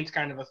 15th,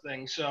 kind of a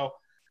thing. So,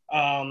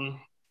 I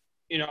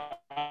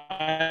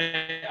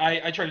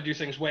try to do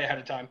things way ahead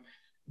of time.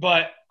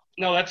 But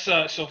no, that's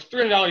so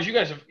 $300. You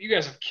guys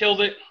have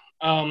killed it.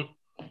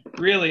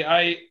 Really,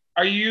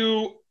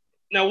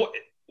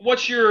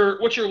 what's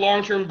your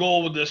long-term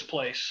goal with this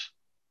place?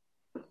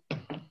 I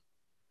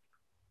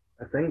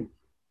think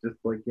just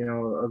like,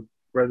 a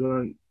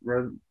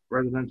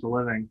residential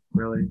living,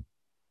 really.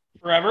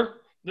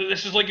 Forever?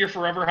 This is like your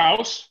forever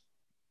house?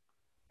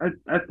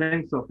 I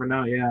think so for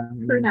now, yeah.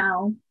 For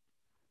now.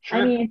 Sure.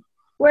 I mean,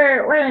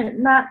 we're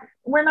not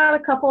a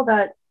couple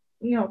that,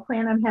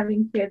 plan on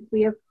having kids.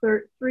 We have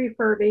 3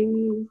 fur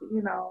babies,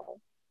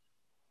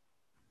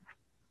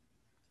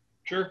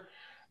 Sure.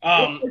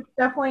 It's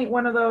definitely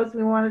one of those,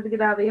 we wanted to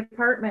get out of the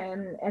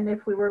apartment, and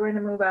if we were going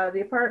to move out of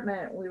the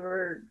apartment, we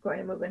were going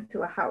to move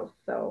into a house.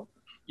 So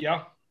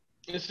yeah,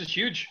 this is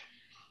huge.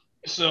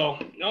 So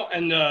no,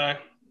 and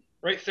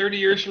right, 30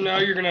 years from now,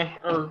 you're gonna,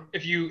 or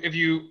if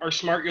you are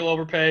smart, you'll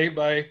overpay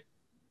by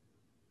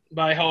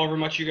however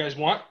much you guys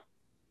want.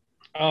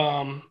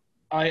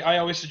 I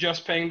always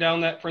suggest paying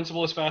down that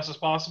principal as fast as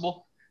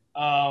possible.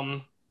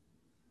 At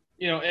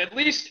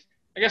least,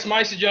 I guess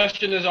my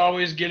suggestion is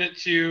always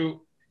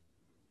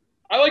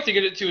I like to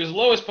get it to as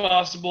low as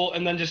possible,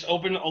 and then just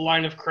open a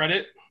line of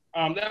credit.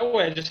 That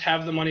way I just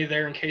have the money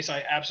there in case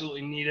I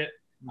absolutely need it.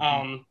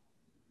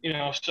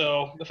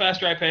 So the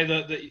faster I pay,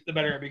 the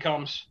better it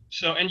becomes.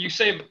 So, and you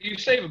save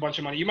a bunch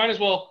of money. You might as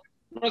well,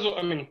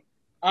 I mean,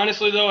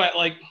 honestly though, at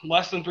like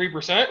less than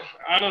 3%,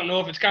 I don't know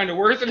if it's kind of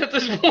worth it at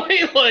this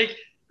point. Like,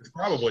 It's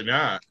probably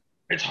not.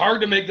 It's hard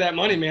to make that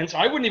money, man. So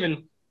I wouldn't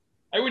even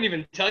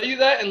tell you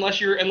that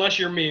unless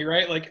you're me,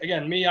 right? Like,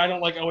 again, me, I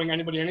don't like owing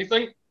anybody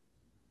anything.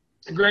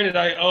 Granted,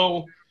 I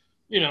owe,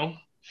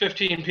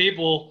 15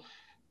 people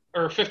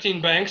or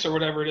 15 banks or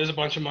whatever it is, a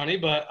bunch of money,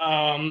 but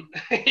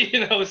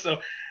so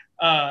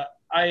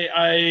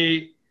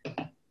I'm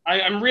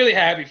really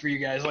happy for you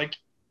guys. Like,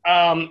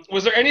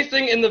 was there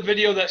anything in the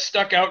video that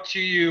stuck out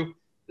to you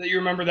that you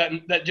remember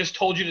that just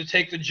told you to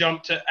take the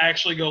jump to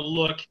actually go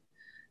look?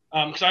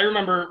 Because I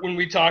remember when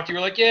we talked, you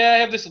were like, yeah, I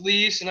have this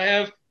lease, and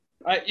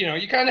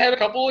you kind of had a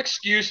couple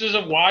excuses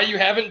of why you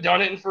haven't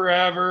done it in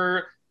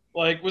forever.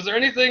 Like, was there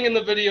anything in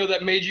the video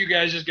that made you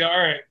guys just go, all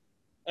right,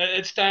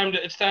 it's time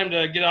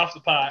to get off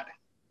the pot?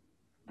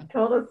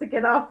 Told us to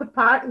get off the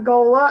pot and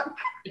go look.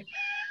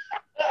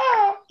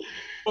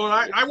 Well,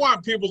 I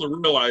want people to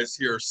realize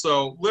here.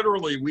 So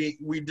literally,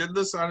 we did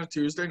this on a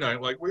Tuesday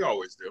night, like we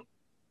always do.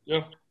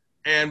 Yeah.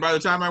 And by the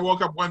time I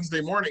woke up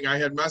Wednesday morning, I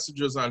had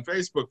messages on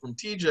Facebook from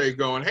TJ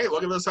going, "Hey,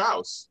 look at this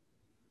house."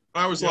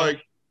 And I was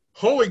like,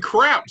 "Holy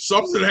crap!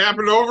 Something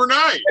happened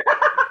overnight."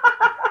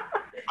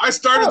 I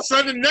started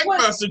sending Nick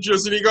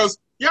messages, and he goes,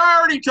 "Yeah, I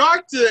already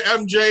talked to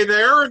MJ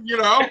there, and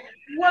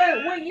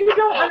What you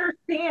don't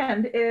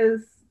understand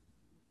is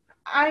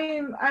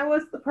I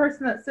was the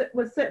person that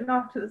was sitting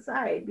off to the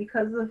side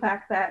because of the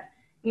fact that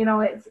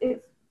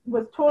it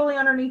was totally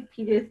underneath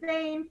PJ's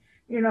name,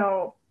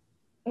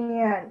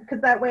 and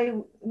because that way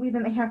we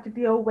didn't have to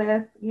deal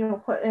with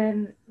put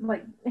in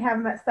like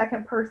having that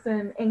second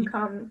person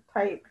income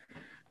type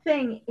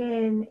thing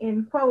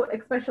in quote,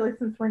 especially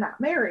since we're not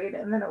married,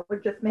 and then it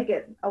would just make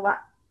it a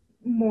lot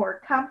more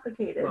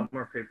complicated. A lot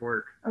more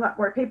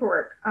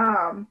paperwork.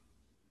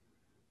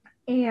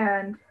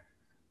 And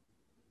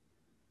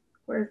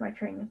where's my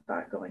train of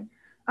thought going?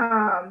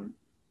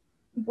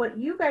 What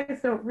you guys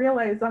don't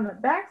realize on the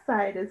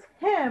backside is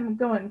him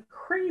going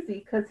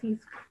crazy because he's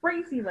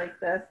crazy like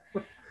this.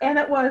 And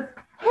it was,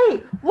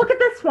 hey, look at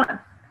this one.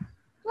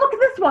 Look at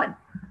this one.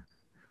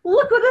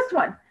 look at this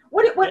one.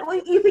 What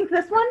you think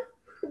this one?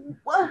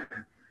 Well,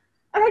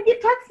 and I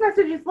get text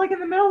messages like in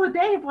the middle of the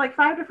day of like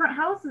 5 different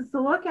houses to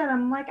look at.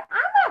 I'm like,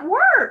 I'm at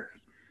work.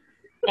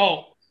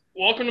 Oh,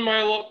 welcome to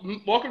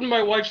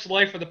my wife's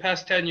life for the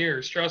past 10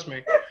 years. Trust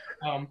me.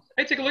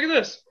 Hey, take a look at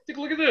this. Take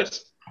a look at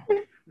this.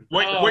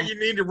 What you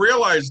need to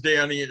realize,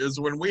 Danny, is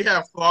when we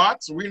have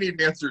thoughts, we need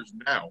answers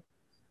now.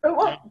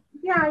 Well,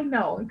 yeah, I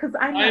know, because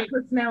I'm that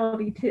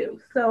personality too.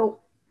 So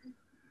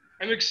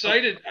I'm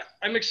excited.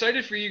 I'm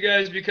excited for you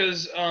guys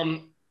because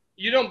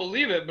you don't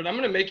believe it, but I'm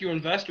going to make you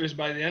investors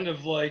by the end of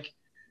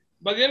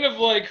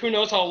who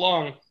knows how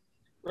long,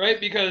 right?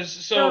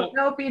 Because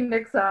that'll be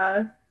Nick's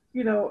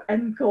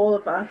end goal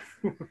of us.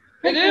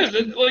 It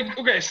is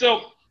okay.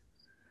 So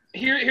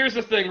here's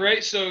the thing,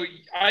 right? So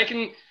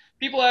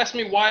people ask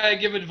me why I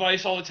give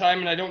advice all the time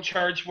and I don't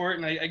charge for it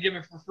and I give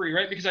it for free,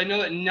 right? Because I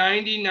know that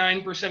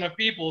 99% of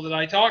people that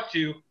I talk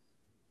to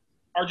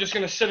are just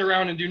going to sit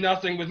around and do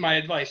nothing with my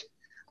advice.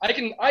 I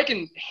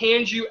can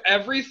hand you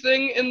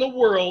everything in the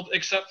world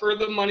except for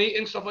the money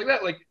and stuff like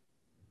that.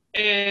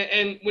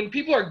 And when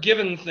people are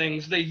given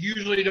things, they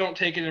usually don't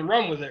take it and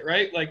run with it,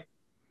 right? Like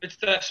it's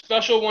that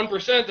special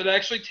 1% that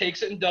actually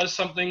takes it and does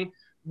something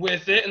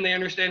with it, and they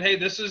understand, hey,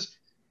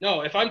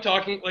 if I'm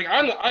talking, like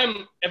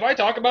if I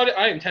talk about it,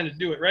 I intend to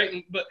do it,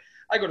 right? But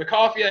I go to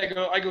coffee,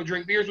 I go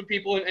drink beers with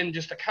people, and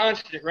just a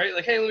constant, right?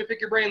 Like, hey, let me pick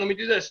your brain, let me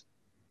do this,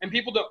 and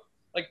people don't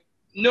like.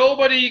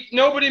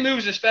 Nobody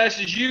moves as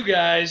fast as you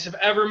guys have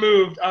ever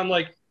moved on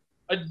like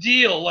a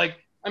deal. Like,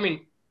 I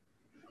mean,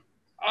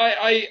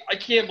 I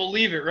can't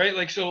believe it, right?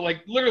 Like, so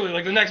like literally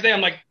like the next day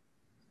I'm like,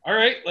 all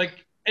right, like,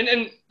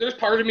 and there's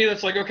part of me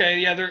that's like, okay,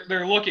 yeah,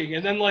 they're looking,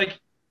 and then like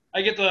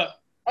I get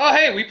oh,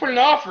 hey, we put an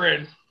offer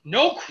in.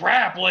 No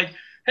crap. Like,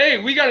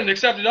 hey, we got an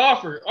accepted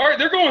offer. All right,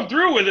 they're going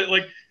through with it.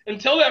 Like,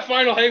 until that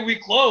final, hey, we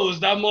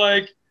closed, I'm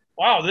like,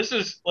 wow, this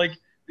is like,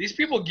 these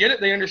people get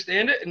it. They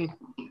understand it. And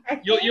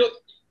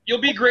you'll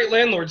be great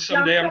landlords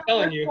someday. I'm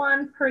telling you.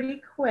 One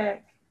pretty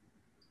quick,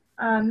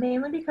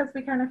 mainly because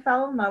we kind of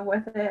fell in love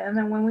with it. And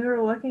then when we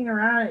were looking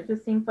around, it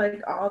just seems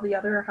like all the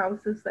other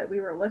houses that we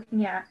were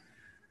looking at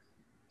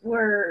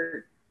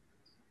were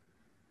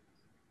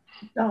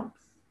dumps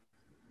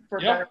for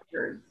better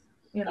words.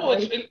 You know,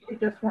 they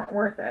just weren't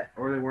worth it.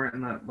 Or they weren't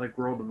in that like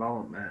rural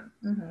development.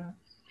 Mm-hmm.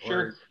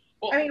 Sure.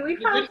 Well, I mean, we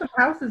found some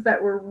houses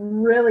that were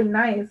really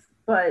nice,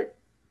 but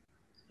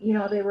you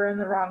know, they were in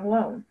the wrong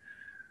loan.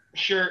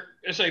 Sure.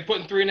 It's like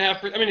putting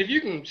 3.5%. I mean, if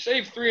you can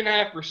save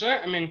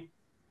 3.5%, I mean,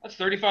 that's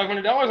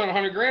 $3,500 on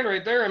 $100,000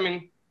 right there. I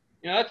mean,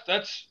 you know,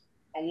 that's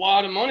a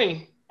lot of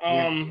money.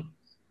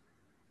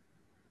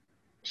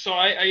 So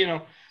I you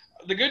know,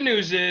 the good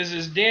news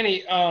is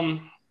Danny,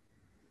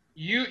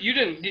 you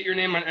didn't get your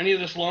name on any of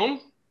this loan.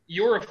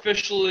 You're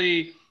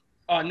officially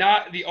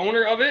not the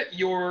owner of it.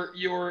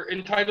 You're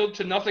entitled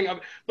to nothing of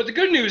it. But the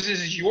good news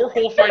is your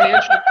whole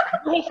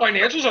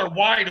financials are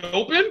wide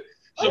open.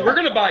 So we're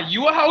gonna buy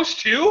you a house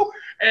too.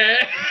 And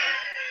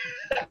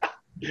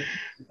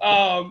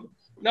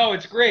no,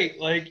 it's great.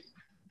 Like,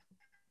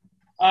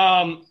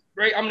 right,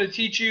 I'm gonna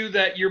teach you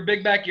that your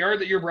big backyard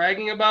that you're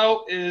bragging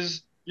about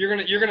is you're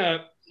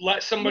gonna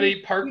let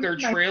somebody park their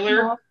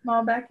trailer.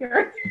 Small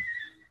backyard.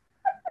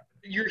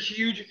 You're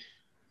huge.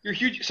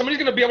 Somebody's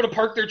going to be able to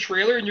park their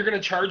trailer and you're going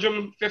to charge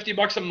them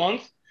 $50 a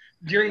month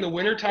during the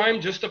winter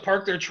time just to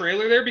park their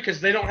trailer there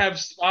because they don't have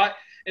spot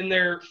in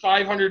their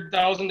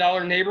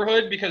 $500,000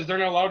 neighborhood because they're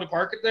not allowed to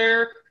park it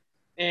there.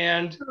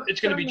 And it's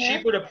going to be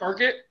cheaper to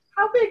park it.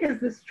 How big is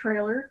this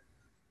trailer?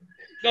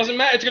 Doesn't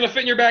matter. It's going to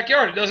fit in your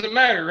backyard. It doesn't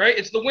matter, right?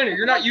 It's the winter.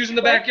 You're not using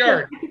the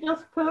backyard. You can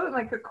just put it in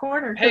like a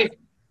corner. Hey,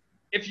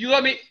 if you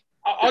let me,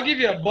 I'll give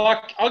you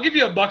 $1. I'll give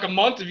you $1 a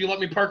month if you let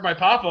me park my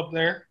pop-up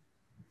there.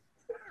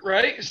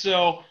 Right.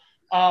 So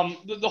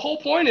the whole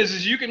point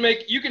is you can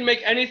make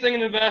anything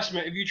an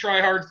investment if you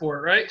try hard for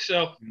it. Right.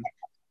 So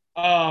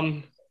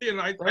and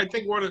I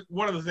think one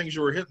of the things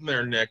you were hitting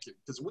there, Nick,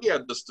 because we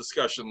had this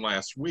discussion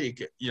last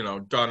week, you know,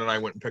 Don and I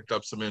went and picked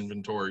up some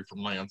inventory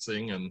from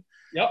Lansing and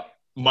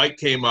Mike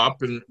came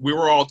up and we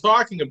were all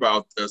talking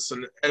about this.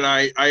 And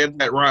I had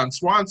that Ron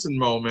Swanson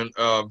moment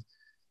of,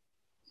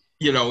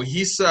 you know,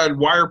 he said,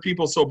 why are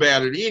people so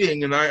bad at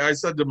eating? And I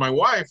said to my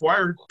wife, why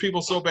are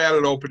people so bad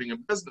at opening a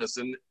business?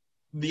 And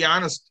the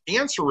honest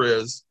answer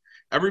is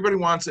everybody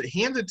wants it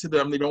handed to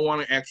them. They don't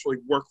want to actually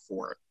work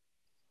for it.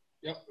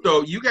 Yep.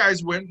 So you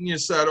guys went and you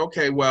said,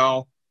 okay,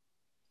 well,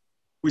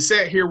 we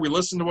sat here, we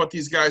listened to what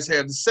these guys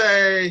had to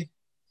say.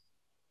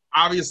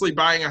 Obviously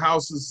buying a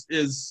house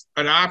is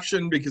an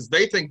option because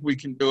they think we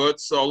can do it.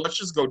 So let's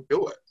just go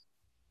do it.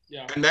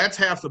 Yeah. And that's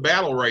half the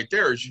battle right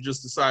there is you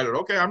just decided,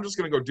 okay, I'm just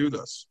going to go do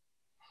this.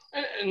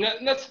 And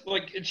that's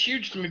like, it's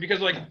huge to me because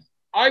like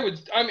I'm going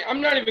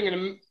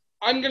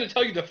to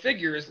tell you the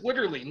figure is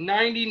literally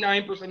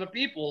 99% of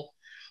people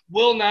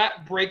will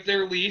not break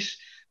their lease.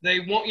 They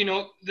won't, you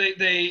know,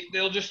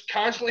 they'll just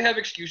constantly have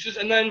excuses.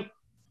 And then,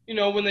 you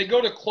know, when they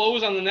go to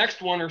close on the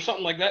next one or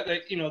something like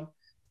that, you know,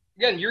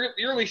 again,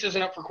 your lease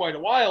isn't up for quite a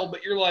while,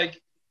 but you're like,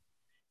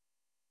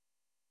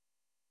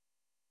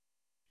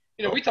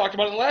 you know, we talked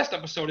about in the last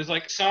episode, is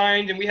like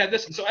signed and we had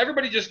this. And so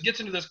everybody just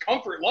gets into this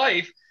comfort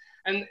life.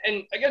 And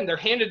again, they're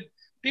handed,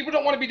 people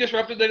don't want to be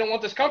disrupted. They don't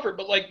want this comfort,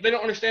 but like, they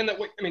don't understand that.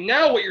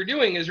 Now what you're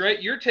doing is, right,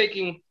 you're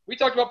taking, we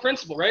talked about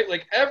principal, right?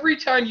 Like every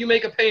time you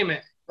make a payment,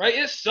 right,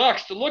 it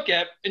sucks to look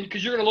at, and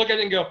because you're going to look at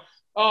it and go,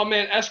 oh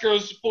man,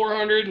 escrow's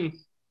 400 and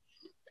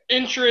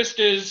interest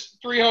is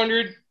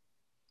 300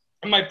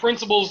 and my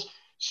principal's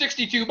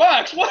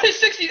 $62. What is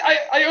 60?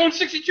 I own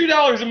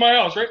 $62 in my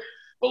house, right?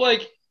 But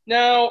like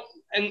now,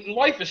 and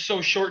life is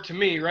so short to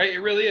me, right? It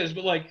really is.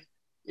 But like,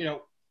 you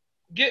know,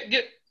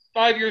 get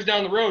 5 years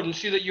down the road and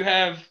see that you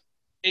have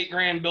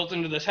 $8,000 built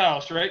into this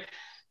house, right?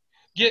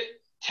 Get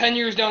 10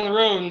 years down the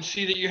road and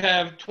see that you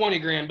have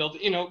 $20,000 built,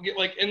 you know, get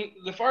like, and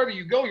the farther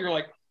you go, you're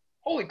like,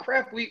 holy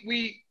crap,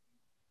 we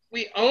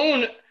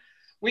own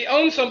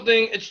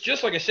something. It's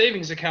just like a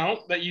savings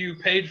account that you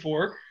paid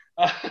for,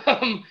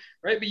 right?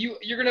 But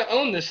you're going to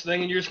own this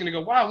thing, and you're just going to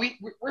go, wow,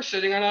 we're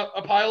sitting on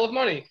a pile of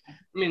money.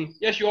 I mean,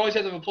 yes, you always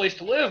have to have a place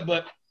to live,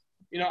 but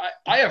you know,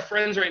 I have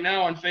friends right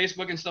now on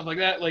Facebook and stuff like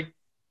that. Like,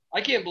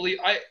 I can't believe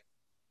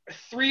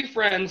 3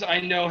 friends I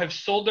know have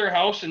sold their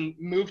house and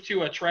moved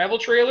to a travel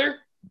trailer,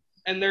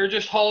 and they're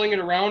just hauling it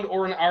around,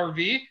 or an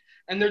RV,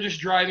 and they're just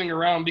driving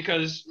around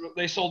because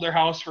they sold their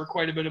house for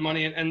quite a bit of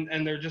money,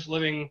 and they're just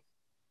living.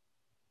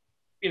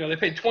 You know, they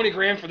paid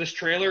 $20,000 for this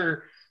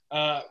trailer.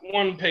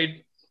 One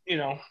paid, you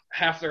know,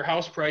 half their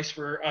house price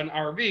for an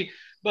RV,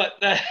 but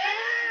that,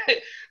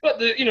 but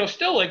the, you know,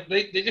 still like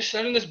they just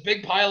sent in this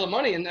big pile of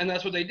money, and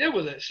that's what they did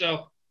with it.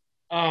 So,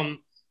 you know,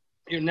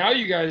 now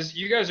you guys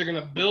are going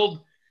to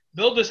build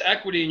this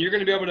equity, and you're going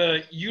to be able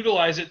to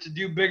utilize it to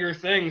do bigger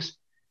things,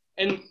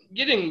 and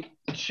getting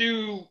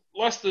to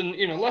less than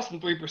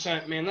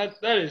 3%, man,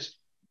 that is,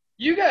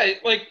 you guys,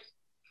 like,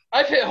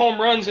 I've hit home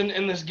runs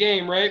in this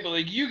game, right? But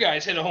like, you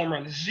guys hit a home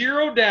run,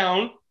 0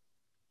 down,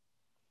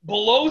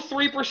 below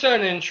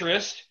 3%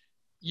 interest.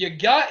 You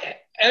got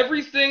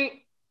everything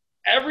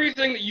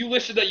that you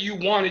listed that you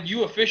wanted,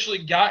 you officially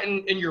got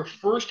in your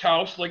first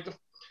house, like the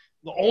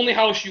only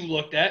house you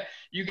looked at.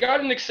 You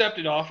got an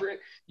accepted offer.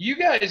 You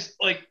guys,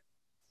 like,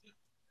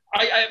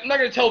 I'm not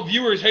going to tell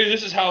viewers, hey,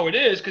 this is how it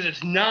is, because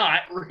it's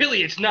not.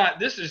 Really, it's not.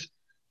 This is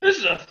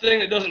a thing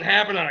that doesn't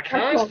happen on a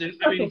constant.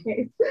 I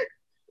mean,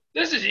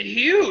 this is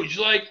huge.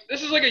 Like,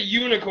 this is like a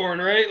unicorn,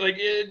 right? Like,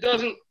 it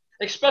doesn't,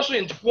 especially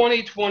in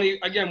 2020,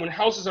 again, when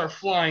houses are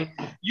flying.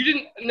 You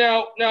didn't,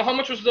 now how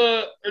much was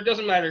it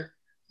doesn't matter.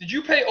 Did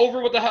you pay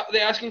over what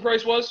the asking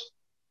price was?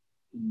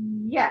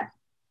 Yes.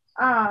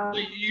 So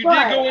you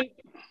did go in.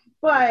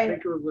 But I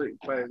think it was like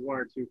by 1,000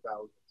 or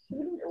 2,000.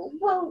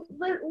 Well,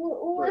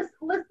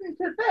 listen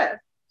to this.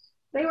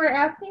 They were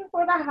asking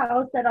for the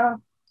house at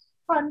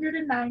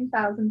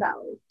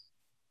 $109,000.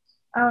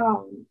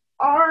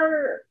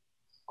 Our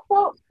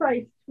quote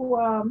price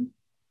to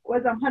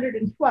was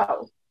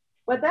 $112,000,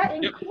 but that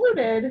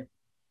included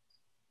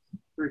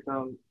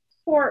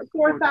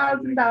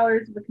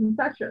 $4,000 of a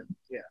concession.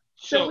 Yeah.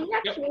 So we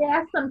actually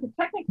asked them to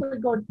technically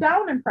go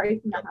down in price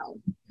in the house.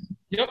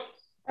 Yep.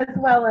 As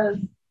well as,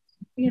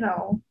 you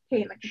know,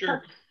 paying the concession.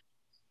 Sure.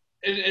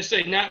 I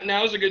say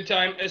now is a good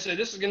time. I say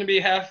this is going to be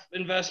half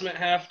investment,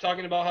 half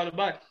talking about how to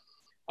buy.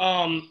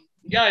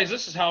 Guys,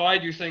 this is how I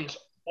do things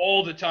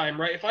all the time,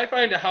 right? If I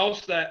find a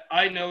house that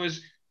I know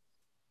is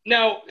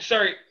now,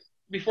 sorry,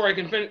 before I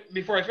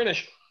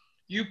finish,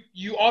 you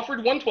offered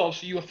 $112,000,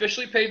 so you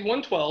officially paid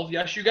 $112,000.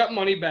 Yes, you got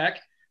money back,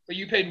 but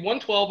you paid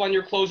 $112,000 on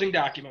your closing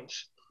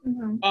documents.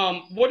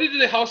 Mm-hmm. What did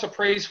the house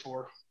appraise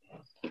for?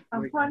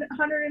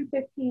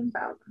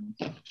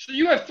 $115,000. So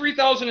you have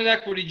 $3,000 in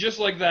equity just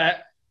like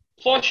that.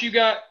 Plus you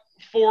got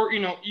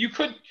you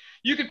could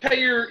pay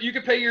your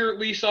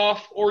lease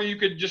off, or you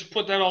could just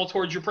put that all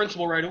towards your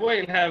principal right away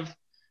and have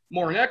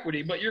more in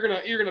equity. But you're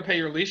gonna pay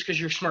your lease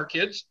because you're smart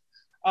kids.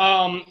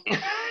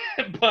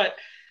 But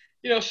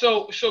you know,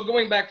 so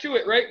going back to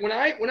it, right? When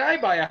I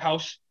buy a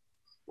house,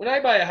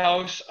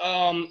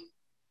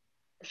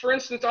 for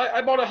instance,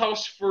 I bought a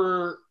house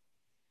for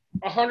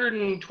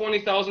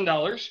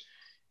 $120,000.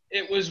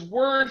 It was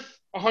worth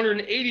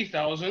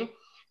 $180,000,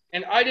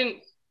 and I didn't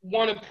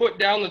want to put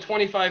down the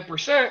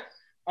 25%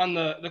 on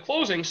the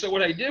closing. So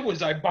what I did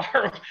was I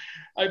borrowed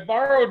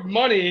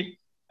money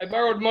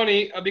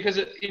because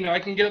I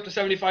can get up to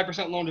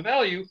 75% loan to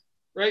value,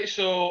 right?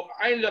 So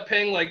I ended up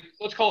paying, like,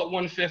 let's call it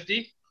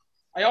 $150,000.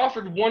 I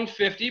offered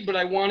 $150,000, but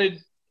I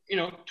wanted,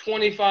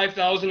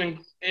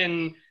 $25,000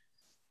 in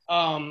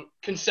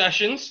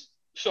concessions.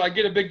 So I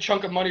get a big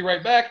chunk of money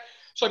right back.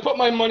 So I put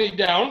my money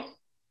down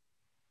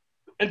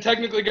and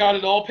technically got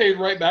it all paid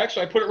right back. So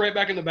I put it right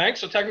back in the bank.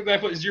 So technically I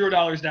put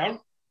 $0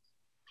 down.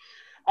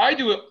 I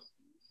do it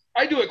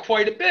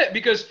quite a bit,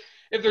 because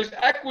if there's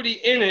equity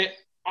in it,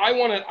 I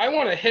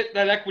want to hit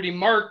that equity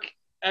mark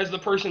as the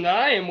person that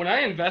I am when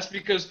I invest,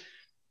 because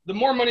the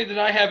more money that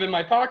I have in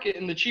my pocket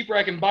and the cheaper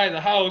I can buy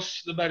the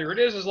house, the better it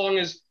is, as long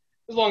as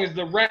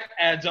the rent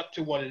adds up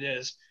to what it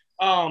is.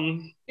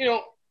 When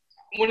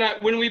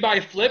we buy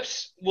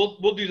flips,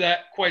 we'll do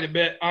that quite a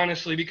bit,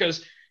 honestly,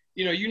 because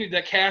you need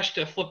that cash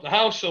to flip the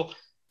house. So,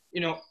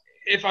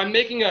 if I'm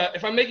making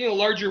a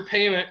larger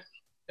payment,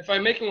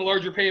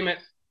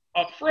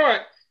 up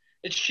front,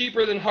 it's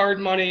cheaper than hard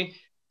money.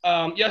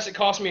 Yes, it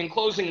costs me in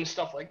closing and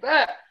stuff like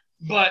that,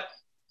 but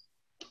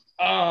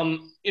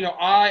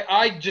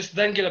I just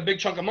then get a big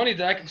chunk of money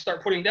that I can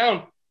start putting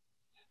down.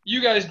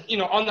 You guys,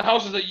 on the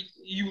houses that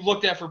you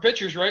looked at for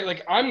pictures, right?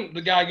 Like, I'm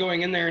the guy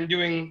going in there and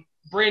doing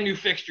brand new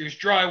fixtures,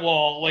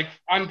 drywall, like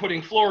I'm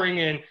putting flooring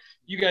in.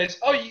 You guys,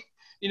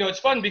 it's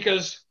fun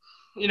because,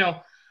 you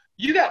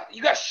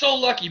got so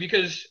lucky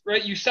because,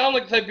 right, you sound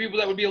like the type of people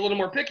that would be a little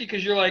more picky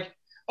because you're like,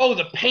 oh,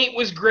 the paint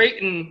was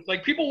great, and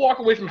like people walk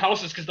away from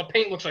houses because the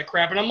paint looks like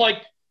crap, and I'm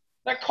like,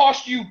 that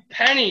cost you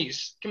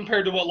pennies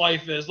compared to what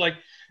life is like.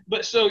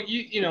 But so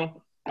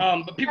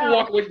but people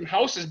walk away from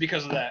houses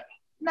because of that.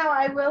 Now,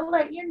 I will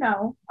let you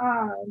know,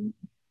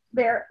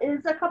 there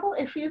is a couple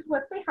issues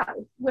with the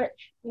house, which,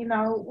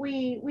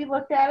 we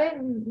looked at it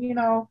and,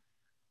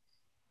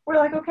 we're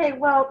like, okay,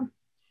 well,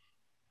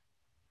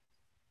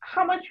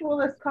 how much will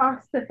this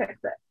cost to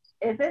fix it?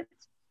 If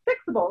it's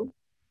fixable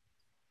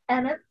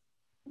and it's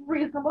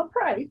reasonable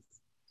price,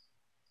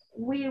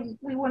 we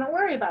wouldn't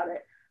worry about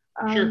it.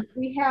 Sure.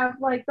 We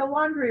have like the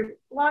laundry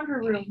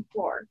room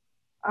floor.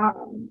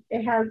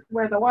 It has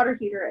where the water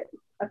heater is.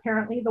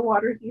 Apparently the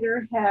water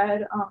heater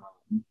had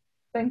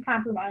been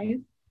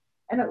compromised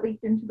and it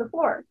leaked into the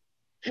floor.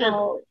 Sure.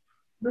 Well,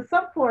 the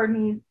subfloor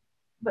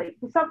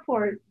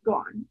is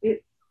gone.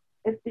 It's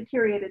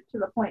deteriorated to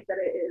the point that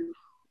it is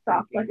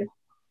soft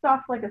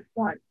like a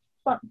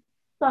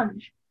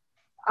sponge.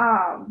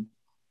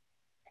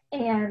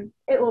 And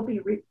it will be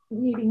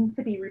needing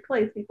to be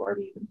replaced before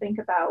we even think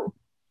about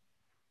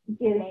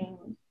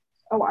getting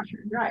a washer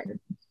and dryer.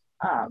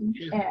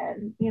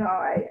 And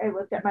I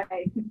looked at my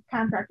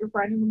contractor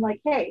friend and I'm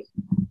like, hey,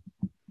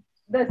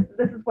 this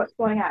is what's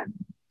going on.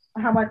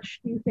 How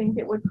much do you think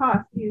it would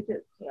cost you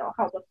to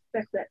help us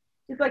fix it?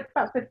 It's like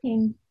about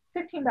 $15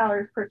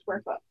 per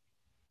square foot.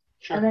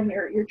 Sure. And then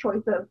your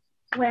choice of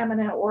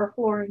laminate or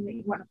flooring that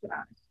you want to put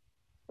on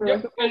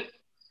it. Yep.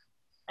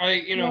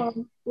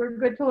 And we're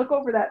good to look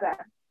over that then.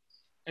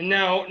 And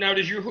now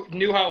does your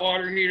new hot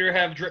water heater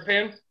have drip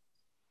pan?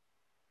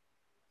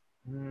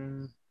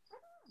 Not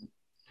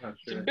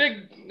It's a sure.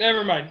 big,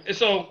 never mind.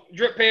 So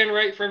drip pan,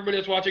 right, for everybody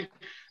that's watching,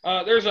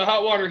 there's a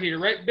hot water heater,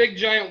 right? Big,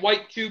 giant,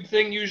 white tube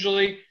thing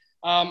usually.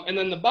 And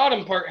then the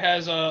bottom part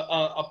has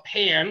a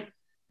pan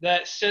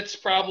that sits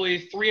probably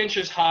 3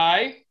 inches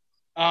high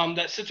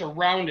that sits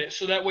around it.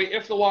 So that way,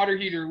 if the water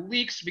heater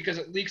leaks, because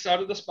it leaks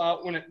out of the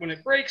spout when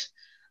it breaks,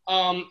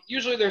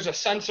 usually there's a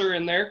sensor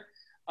in there,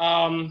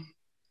 4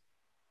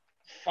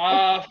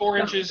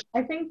 inches.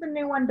 I think the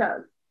new one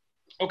does.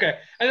 Okay,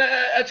 and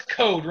that's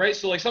code, right?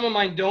 So like some of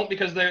mine don't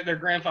because their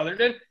grandfather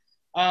did.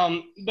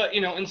 But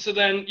and so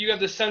then you have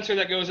this sensor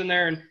that goes in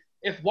there, and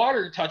if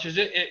water touches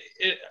it,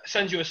 it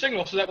sends you a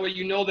signal. So that way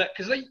that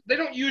because they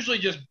don't usually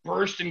just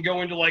burst and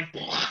go into like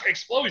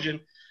explosion.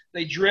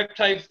 They drip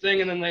type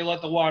thing, and then they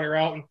let the water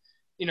out, and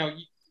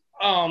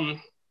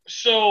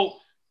so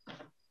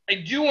I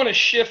do want to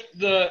shift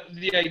the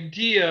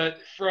idea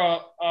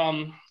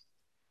from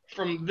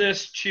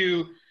this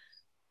to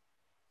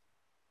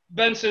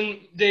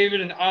Benson,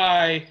 David, and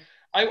I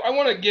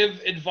want to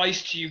give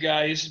advice to you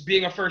guys,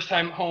 being a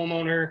first-time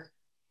homeowner,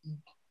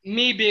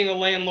 me being a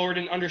landlord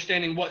and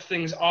understanding what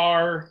things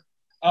are.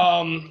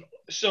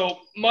 So,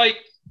 Mike,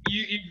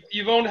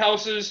 you've owned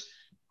houses.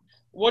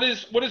 What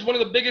is one of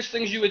the biggest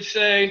things you would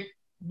say,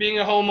 being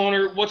a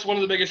homeowner? What's one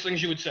of the biggest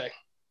things you would say?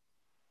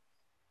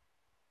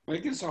 I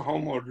think as a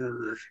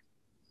homeowner,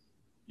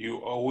 you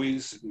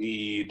always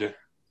need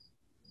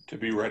to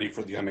be ready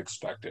for the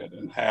unexpected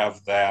and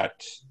have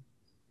that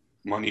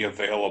money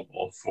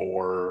available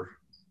for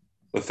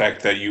the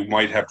fact that you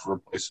might have to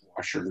replace a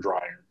washer and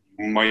dryer.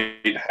 You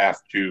might have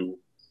to,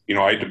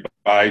 I had to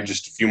buy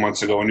just a few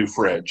months ago a new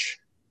fridge.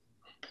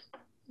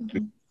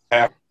 You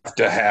have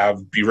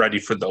to be ready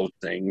for those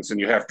things, and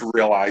you have to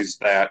realize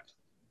that,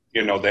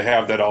 they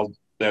have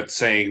that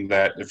saying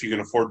that if you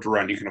can afford to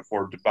rent, you can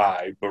afford to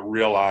buy, but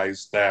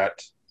realize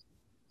that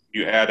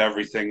you add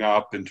everything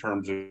up in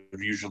terms of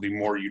usually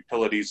more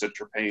utilities that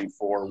you're paying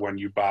for when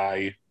you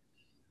buy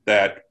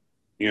that.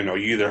 You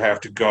either have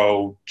to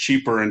go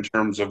cheaper in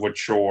terms of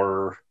what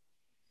your,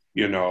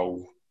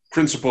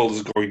 principal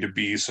is going to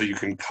be so you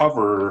can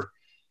cover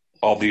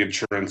all the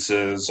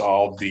insurances,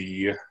 all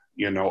the,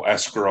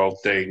 escrow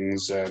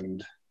things.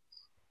 And,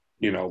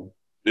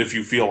 if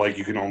you feel like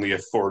you can only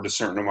afford a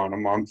certain amount a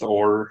month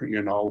or,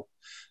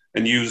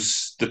 and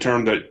use the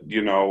term that,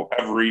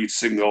 every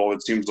single,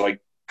 it seems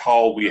like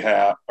call we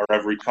have or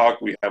every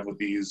talk we have with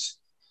these,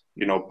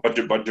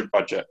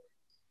 budget.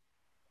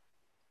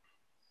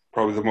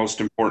 Probably the most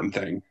important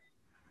thing.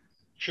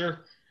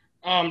 Sure.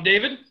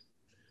 David?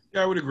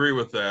 Yeah, I would agree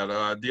with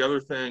that. The other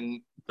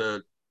thing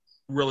that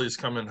really has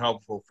come in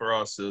helpful for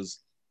us is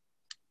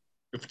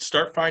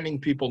start finding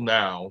people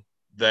now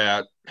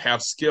that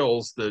have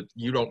skills that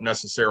you don't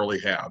necessarily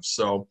have.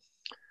 So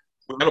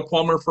we had a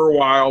plumber for a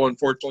while.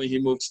 Unfortunately, he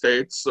moved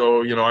states.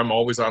 So, I'm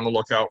always on the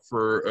lookout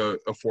for an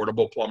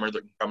affordable plumber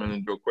that can come in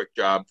and do a quick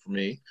job for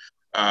me.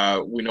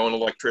 We know an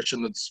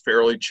electrician that's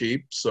fairly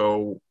cheap,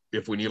 so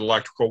if we need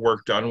electrical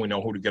work done, we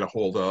know who to get a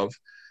hold of.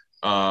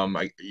 We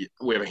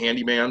have a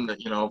handyman that,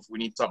 if we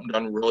need something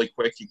done really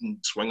quick, you can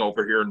swing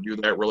over here and do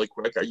that really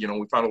quick.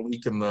 We found a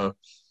leak in the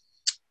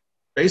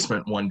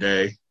basement one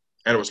day,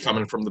 and it was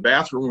coming from the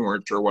bathroom. We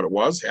weren't sure what it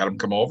was. Had him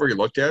come over. He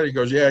looked at it. He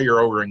goes, yeah,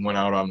 your O-ring went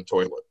out on the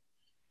toilet.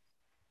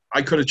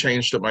 I could have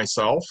changed it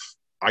myself.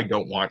 I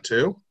don't want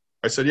to.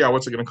 I said, yeah,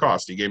 what's it going to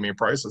cost? He gave me a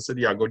price. I said,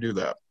 yeah, go do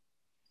that,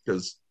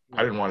 because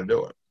I didn't want to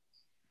do it.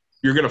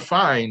 You're going to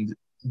find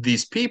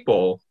these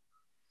people,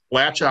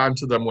 latch on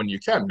to them when you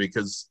can,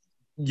 because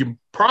you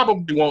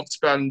probably won't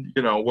spend,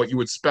 what you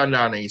would spend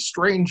on a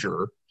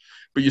stranger,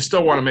 but you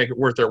still want to make it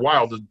worth their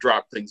while to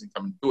drop things and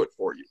come and do it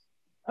for you.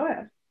 Oh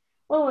yeah.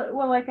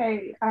 Well, like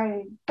I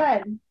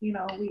said,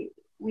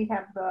 we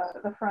have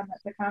the friend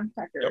that's a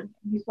contractor. Yep.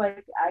 He's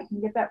like, I can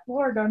get that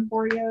floor done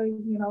for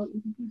you. You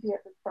can keep it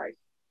at this price.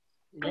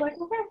 Yep. I'm like,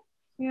 okay.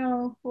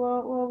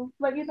 We'll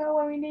let you know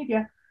when we need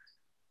you.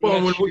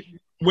 Well,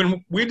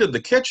 when we did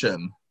the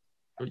kitchen,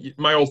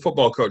 my old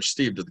football coach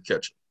Steve did the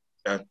kitchen.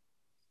 Okay?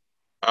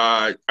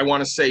 I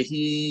want to say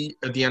he,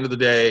 at the end of the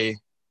day,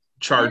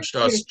 charged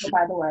us.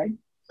 By the way.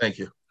 Thank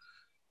you.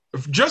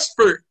 Just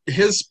for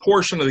his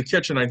portion of the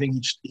kitchen, I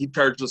think he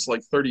charged us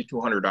like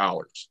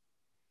 $3,200,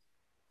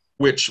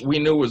 which we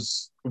knew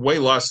was way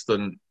less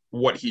than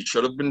what he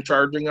should have been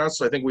charging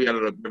us. I think we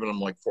ended up giving him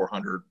like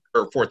 $400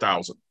 or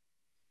 $4,000. So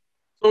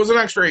it was an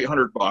extra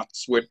 $800,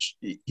 which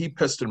he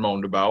pissed and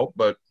moaned about,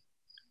 but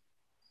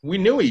we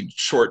knew he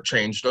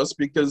shortchanged us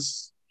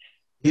because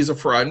he's a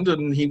friend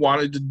and he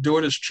wanted to do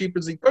it as cheap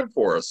as he could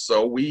for us.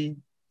 So we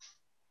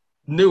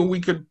knew we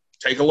could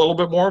take a little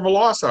bit more of a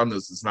loss on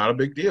this. It's not a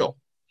big deal.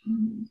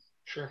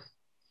 Sure.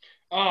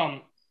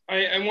 I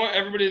want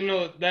everybody to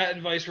know that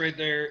advice right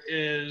there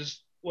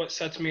is what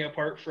sets me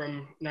apart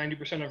from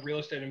 90% of real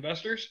estate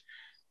investors.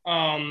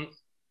 You're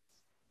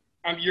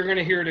going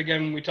to hear it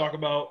again when we talk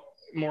about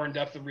more in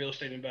depth of real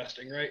estate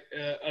investing, right?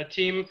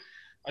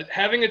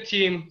 Having a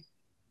team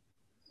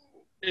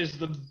is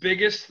the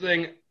biggest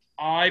thing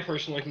I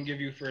personally can give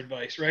you for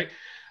advice, right?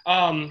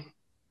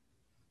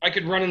 I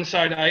could run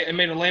inside. I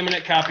made a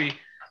laminate copy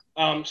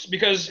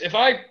because if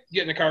I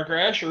get in a car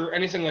crash or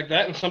anything like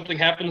that and something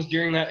happens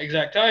during that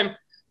exact time,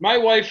 my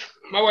wife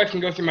can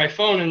go through my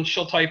phone and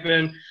she'll type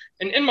in,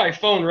 and in my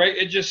phone, right,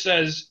 it just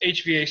says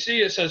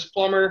HVAC, it says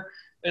plumber,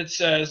 it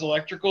says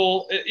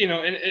electrical, and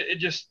it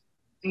just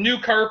new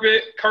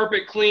carpet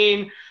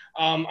clean.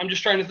 I'm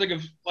just trying to think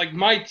of like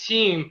my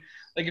team.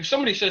 Like if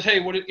somebody says, hey,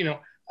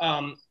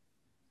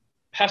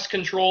 pest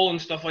control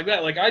and stuff like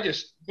that, like I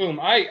just, boom,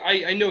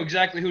 I know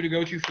exactly who to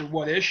go to for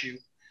what issue.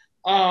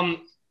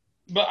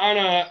 But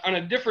on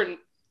a different,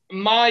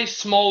 my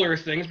smaller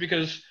things,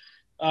 because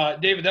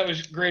David, that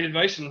was great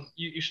advice, and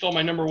you stole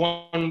my number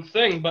one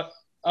thing. But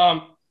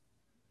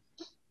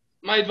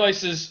my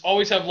advice is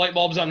always have light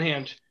bulbs on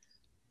hand,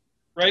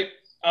 right?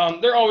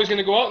 They're always going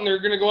to go out, and they're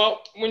going to go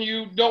out when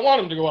you don't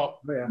want them to go out.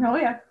 Oh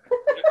yeah.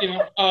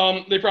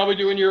 They probably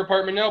do in your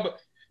apartment now, but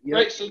yep.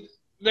 Right. So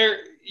there,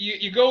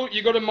 you go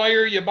to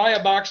Meijer, you buy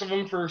a box of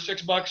them for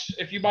 $6.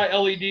 If you buy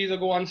LED, they'll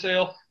go on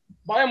sale.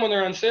 Buy them when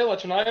they're on sale.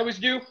 That's what I always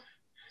do.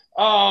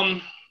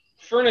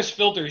 Furnace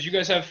filters. You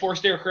guys have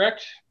forced air,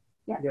 correct?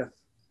 Yeah. Yes.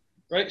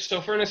 Right. So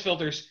furnace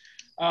filters.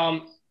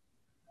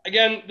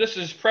 Again, this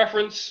is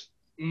preference.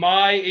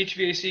 My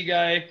HVAC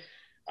guy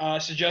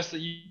suggests that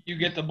you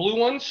get the blue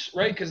ones,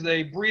 right? Because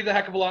they breathe a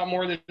heck of a lot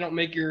more. They don't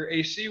make your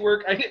AC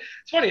work.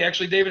 It's funny,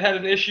 actually. David had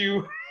an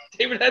issue.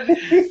 David had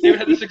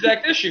this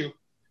exact issue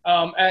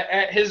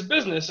at his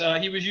business.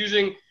 He was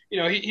using,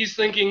 he's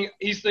thinking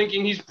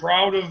he's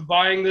proud of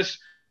buying this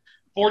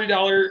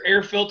 $40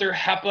 air filter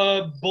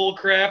HEPA bull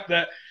crap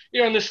that,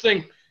 and this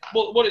thing.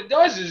 Well, what it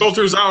does is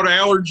filters out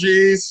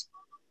allergies.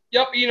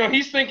 Yep.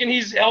 He's thinking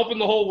he's helping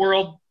the whole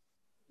world.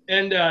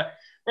 And,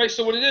 right.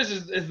 So what it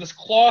is this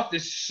cloth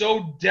is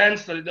so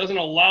dense that it doesn't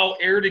allow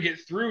air to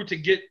get through to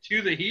get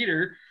to the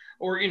heater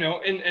or,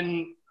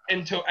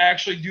 and to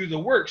actually do the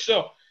work.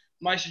 So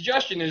my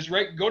suggestion is,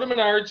 right, go to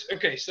Menards.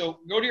 Okay. So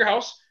go to your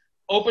house,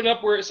 open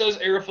up where it says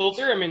air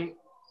filter. I mean,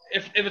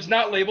 if it's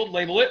not labeled,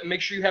 label it.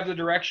 Make sure you have the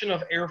direction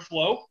of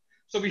airflow.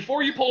 So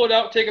before you pull it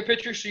out, take a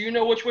picture so you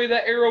know which way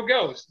that arrow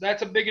goes.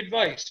 That's a big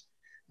advice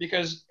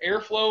because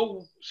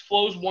airflow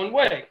flows one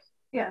way.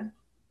 Yeah.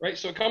 Right.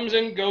 So it comes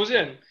in, goes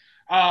in.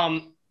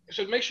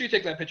 So make sure you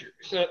take that picture.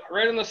 So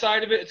right on the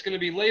side of it, it's going to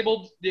be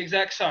labeled the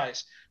exact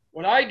size.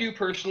 What I do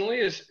personally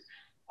is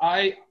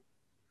I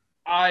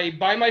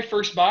buy my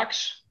first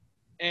box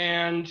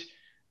and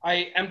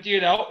I empty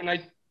it out and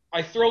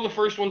I throw the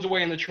first ones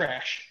away in the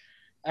trash.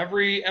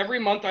 Every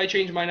month I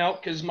change mine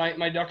out because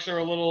my ducks are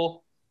a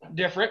little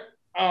different.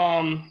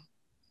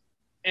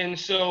 And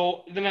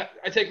so then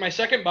I take my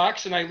second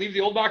box and I leave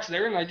the old box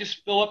there and I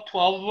just fill up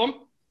 12 of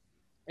them.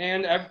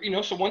 And,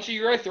 so once a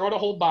year I throw out a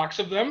whole box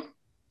of them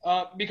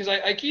because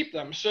I keep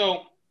them.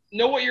 So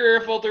know what your air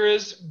filter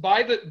is.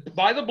 Buy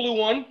the blue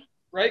one,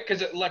 right?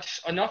 Because it lets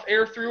enough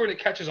air through and it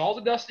catches all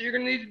the dust that you're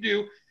going to need to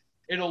do.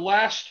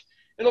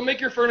 It'll make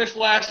your furnace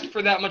last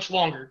for that much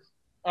longer.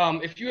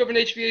 If you have an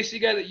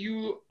HVAC guy that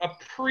you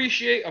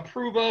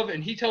approve of,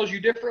 and he tells you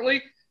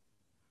differently,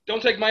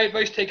 don't take my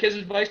advice, take his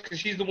advice, because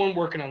he's the one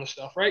working on the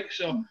stuff, right?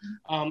 So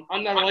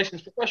I'm not a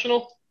licensed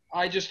professional.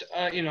 I just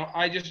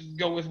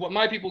go with what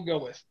my people go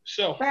with.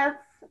 So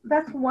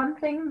that's one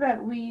thing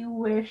that we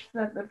wish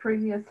that the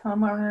previous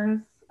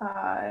homeowners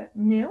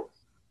knew.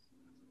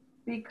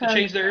 Because to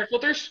change their air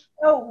filters?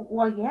 Oh,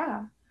 well,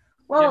 yeah.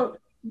 Well,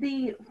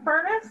 the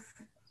furnace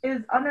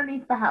is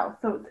underneath the house,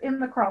 so it's in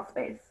the crawl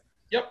space.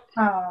 Yep.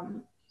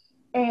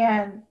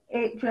 And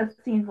it just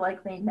seems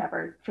like they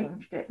never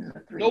changed it in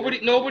the 3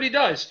 years. Nobody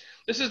does.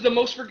 This is the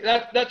most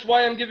that's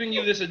why I'm giving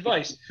you this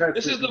advice.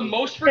 This is the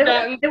most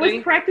forgotten it was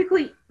thing.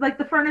 practically like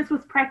the furnace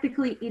was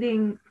practically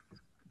eating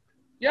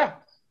the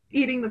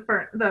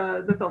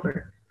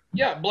filter.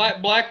 Yeah,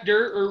 black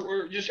dirt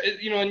or just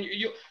and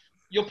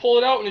you'll pull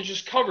it out and it's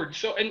just covered.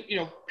 So and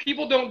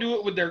people don't do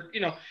it with their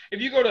if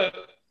you go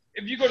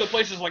to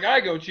places like I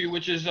go to,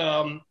 which is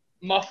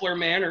Muffler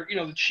Man or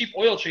the cheap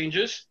oil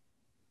changes.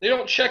 They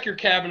don't check your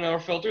cabin air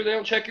filter. They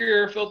don't check your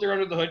air filter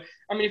under the hood.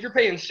 I mean, if you're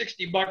paying $60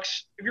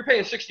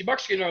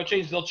 to get an oil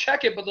change, they'll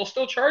check it, but they'll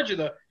still charge you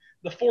the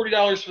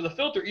 $40 for the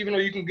filter, even though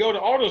you can go to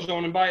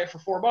AutoZone and buy it for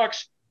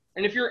 $4.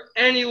 And if you're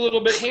any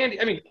little bit handy,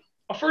 I mean,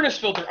 a furnace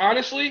filter,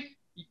 honestly,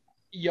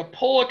 you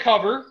pull a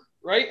cover,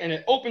 right, and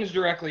it opens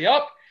directly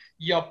up.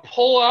 You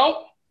pull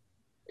out,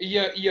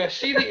 you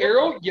see the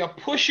arrow, you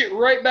push it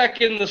right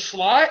back in the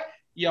slot,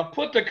 you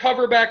put the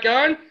cover back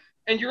on,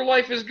 and your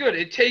life is good.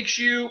 It takes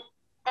you.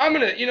 I'm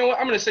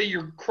gonna say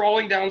you're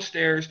crawling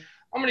downstairs.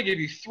 I'm gonna give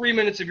you 3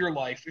 minutes of your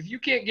life. If you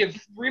can't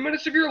give 3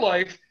 minutes of your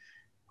life,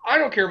 I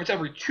don't care if it's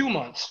every 2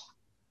 months,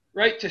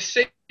 right? To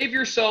save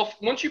yourself,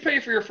 once you pay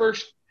for your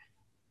first,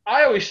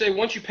 I always say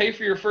once you pay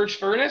for your first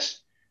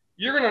furnace,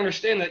 you're gonna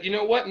understand that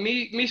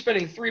me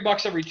spending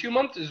 $3 every 2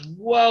 months is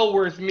well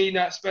worth me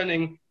not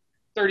spending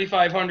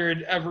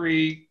 $3,500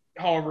 every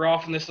however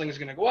often this thing is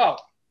gonna go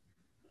out,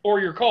 or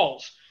your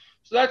calls.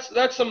 So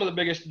that's some of the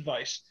biggest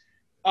advice.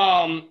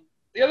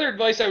 The other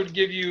advice I would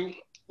give you,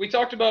 we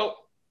talked about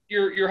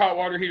your hot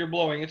water heater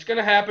blowing. It's going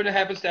to happen. It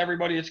happens to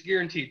everybody. It's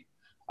guaranteed.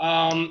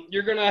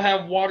 You're going to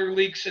have water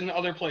leaks in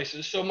other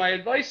places. So my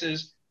advice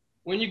is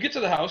when you get to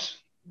the house,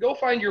 go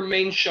find your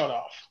main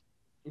shutoff.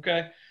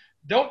 Okay?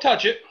 Don't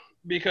touch it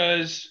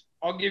because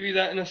I'll give you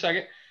that in a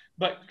second.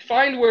 But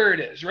find where it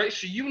is, right?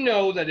 So you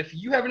know that if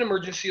you have an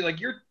emergency,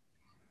 like you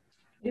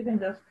can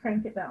just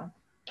crank it down.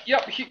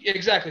 Yep,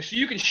 exactly. So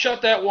you can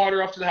shut that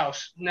water off to the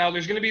house. Now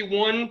there's going to be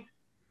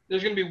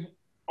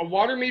a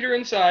water meter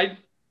inside.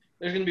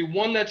 There's going to be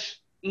one that's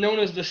known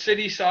as the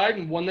city side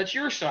and one that's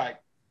your side.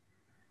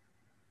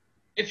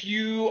 If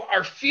you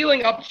are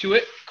feeling up to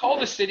it, call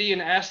the city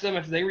and ask them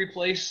if they're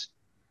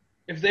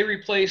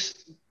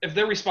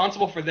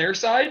responsible for their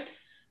side.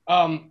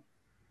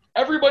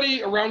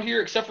 Everybody around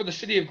here, except for the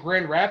city of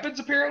Grand Rapids,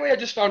 apparently, I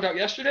just found out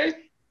yesterday,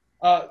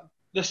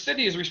 the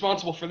city is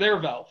responsible for their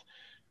valve.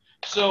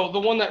 So the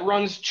one that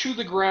runs to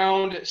the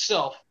ground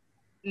itself.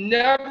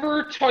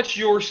 Never touch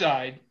your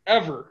side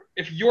ever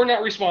if you're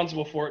not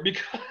responsible for it,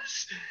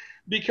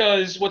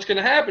 because what's going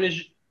to happen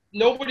is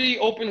nobody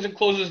opens and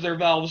closes their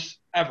valves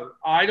ever.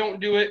 I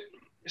don't do it.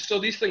 So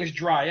these things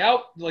dry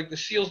out like the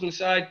seals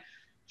inside.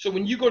 So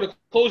when you go to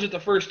close it the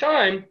first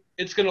time,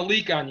 it's going to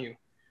leak on you.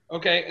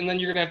 Okay. And then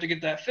you're going to have to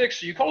get that fixed.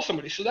 So you call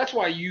somebody. So that's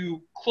why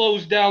you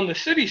close down the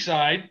city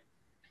side,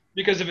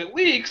 because if it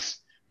leaks,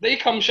 they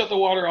come shut the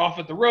water off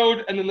at the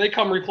road, and then they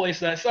come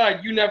replace that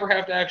side. You never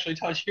have to actually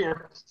touch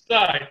your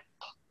side.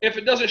 If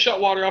it doesn't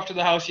shut water off to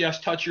the house, yes,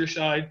 touch your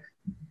side.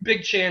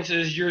 Big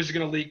chances yours is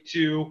going to leak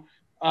too.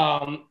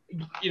 So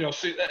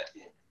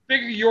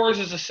figure yours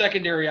is a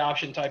secondary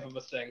option type of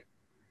a thing.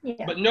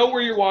 Yeah. But know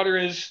where your water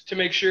is to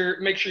make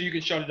sure you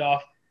can shut it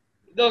off.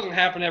 It doesn't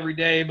happen every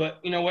day, but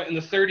you know what? In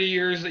the 30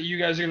 years that you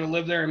guys are going to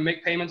live there and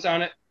make payments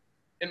on it,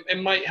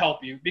 it might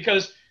help you,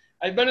 because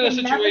I've been in a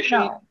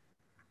situation.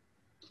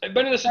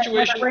 When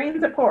it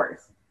rains, it pours.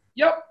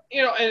 Yep.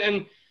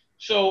 And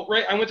so,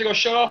 right, I went to go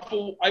shut off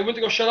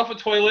a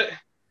toilet,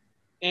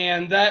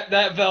 and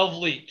that valve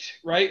leaked,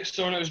 right?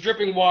 So when it was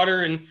dripping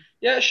water, and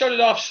yeah, it shut it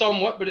off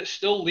somewhat, but it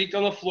still leaked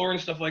on the floor and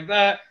stuff like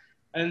that.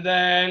 And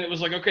then it was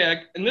like,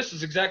 okay, and this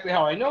is exactly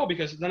how I know,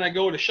 because then I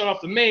go to shut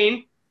off the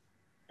main,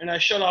 and I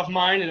shut off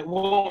mine, and it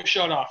won't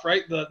shut off,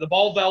 right? The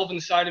ball valve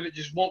inside of it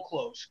just won't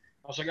close.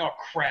 I was like, oh,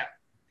 crap.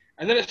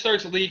 And then it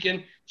starts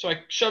leaking, so I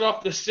shut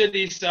off the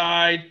city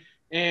side,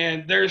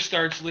 and theirs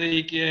starts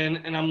leaking,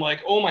 and I'm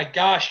like, oh my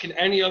gosh, can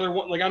any other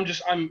one, like I'm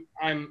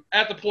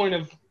at the point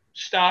of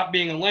stop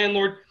being a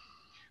landlord.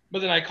 But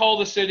then I call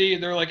the city,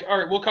 they're like, all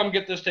right, we'll come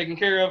get this taken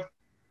care of.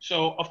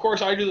 So of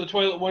course I do the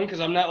toilet one, because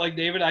I'm not like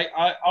David.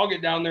 I'll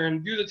get down there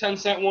and do the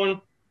 10-cent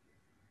one.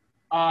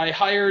 I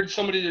hired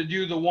somebody to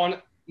do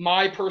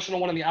my personal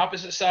one on the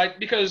opposite side,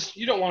 because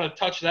you don't want to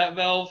touch that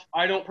valve.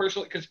 I don't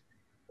personally, because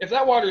if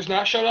that water is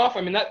not shut off,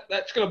 I mean,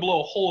 that's going to blow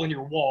a hole in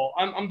your wall.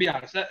 I'm be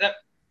honest, that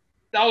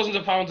thousands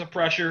of pounds of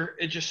pressure,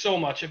 it's just so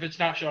much if it's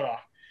not shut off.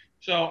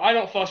 So I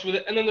don't fuss with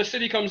it. And then the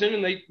city comes in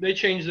and they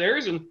change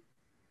theirs, and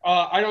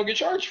I don't get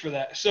charged for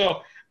that.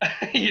 So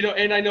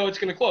and I know it's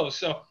going to close.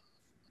 So,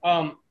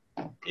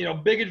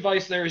 big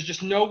advice there is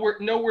just know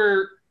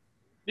where,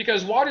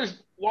 because water's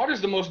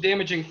the most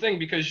damaging thing,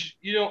 because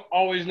you don't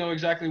always know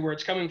exactly where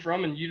it's coming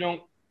from, and you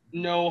don't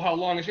know how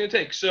long it's going to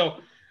take. So,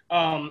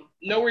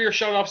 know where your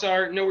shutoffs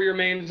are, know where your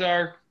mains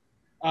are.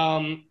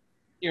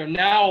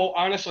 Now,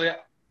 honestly,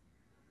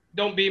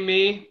 don't be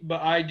me,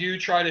 but I do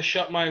try to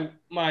shut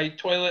my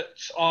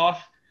toilets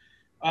off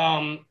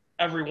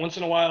every once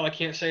in a while. I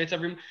can't say it's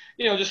every,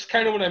 just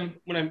kind of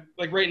when I'm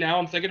like right now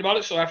I'm thinking about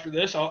it. So after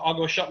this, I'll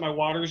go shut my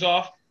waters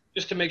off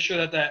just to make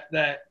sure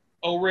that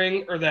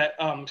O-ring or that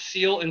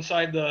seal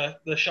inside the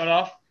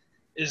shutoff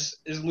is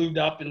lubed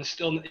up and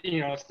still,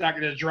 it's not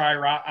going to dry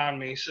rot on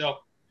me. So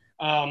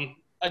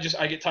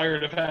I get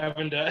tired of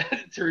having to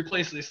to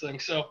replace these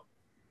things. So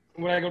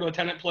when I go to a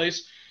tenant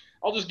place,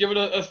 I'll just give it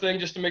a thing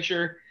just to make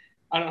sure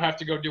I don't have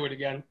to go do it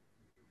again.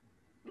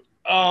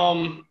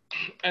 And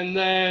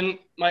then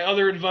my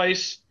other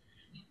advice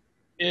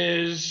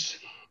is,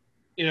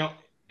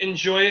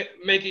 enjoy it,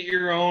 make it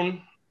your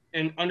own,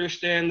 and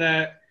understand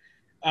that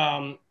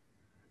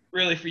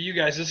really for you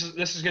guys,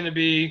 this is going to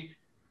be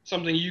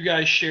something you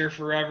guys share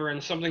forever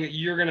and something that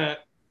you're going to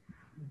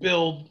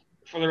build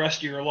for the rest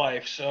of your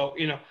life. So,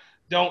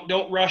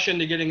 don't rush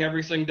into getting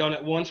everything done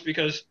at once,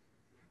 because,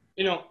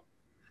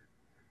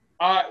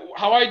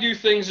 how I do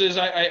things is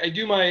I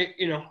do my,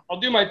 I'll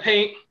do my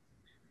paint,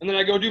 and then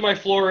I go do my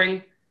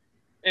flooring,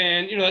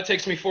 and, that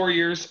takes me 4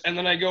 years, and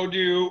then I go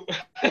do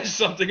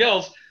something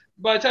else.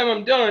 By the time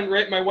I'm done,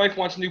 right, my wife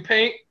wants new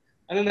paint,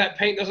 and then that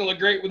paint doesn't look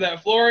great with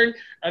that flooring,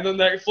 and then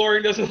that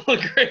flooring doesn't look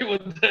great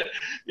with that,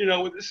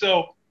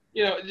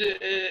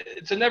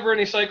 it's a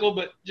never-ending cycle,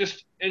 but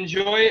just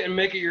enjoy it and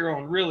make it your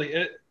own.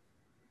 Really,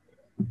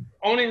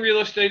 owning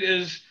real estate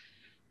is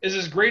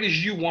as great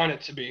as you want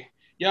it to be.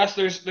 Yes,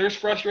 there's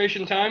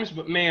frustration times,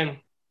 but man,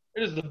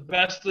 it is the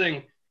best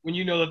thing when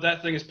you know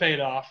that thing is paid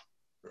off.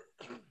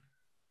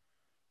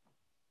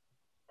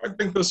 I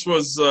think this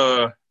was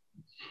a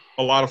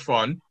lot of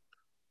fun.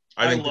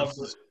 I think this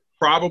is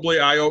probably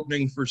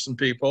eye-opening for some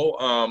people.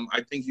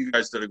 I think you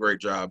guys did a great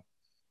job.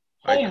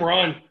 Home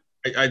run.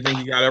 I think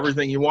you got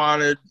everything you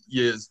wanted.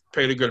 You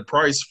paid a good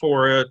price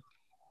for it.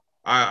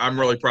 I'm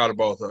really proud of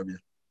both of you.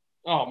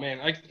 Oh man,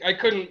 I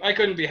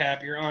couldn't be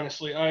happier,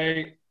 honestly.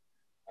 I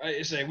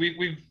say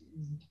we've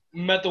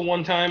met the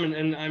one time,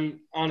 and I'm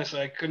honestly,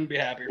 I couldn't be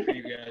happier for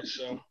you guys.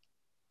 So,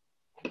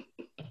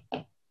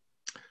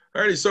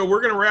 alrighty, so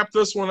we're gonna wrap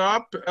this one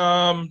up.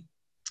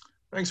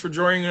 Thanks for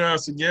joining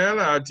us again,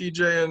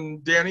 TJ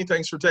and Danny.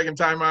 Thanks for taking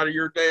time out of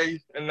your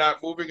day and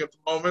not moving at the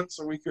moment,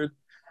 so we could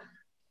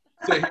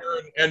sit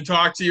here and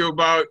talk to you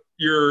about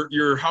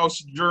your house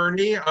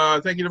journey.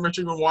 Thank you to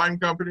Michigan Wine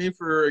Company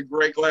for a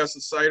great glass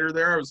of cider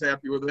there. I was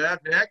happy with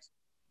that. Nick?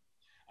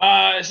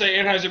 I say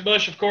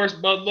Anheuser-Busch, of course,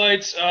 Bud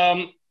Lights.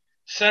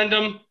 Send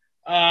them.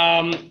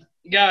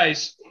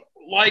 Guys,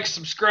 like,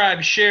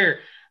 subscribe, share.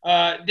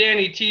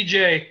 Danny,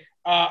 TJ,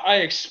 I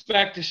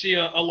expect to see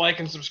a like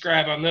and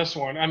subscribe on this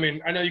one. I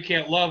mean, I know you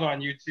can't love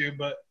on YouTube,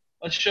 but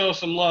let's show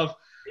some love.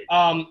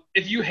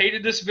 If you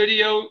hated this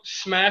video,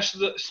 smash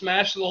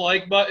the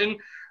like button,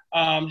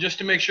 just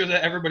to make sure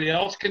that everybody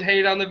else can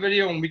hate on the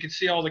video and we can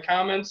see all the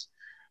comments.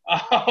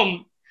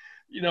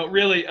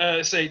 Really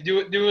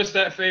do us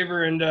that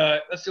favor, and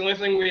that's the only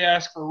thing we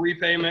ask for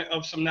repayment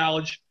of some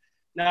knowledge.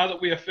 Now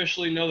that we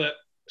officially know that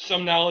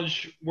some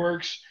knowledge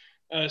works,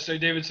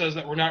 David says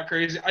that we're not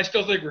crazy. I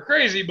still think we're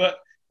crazy, but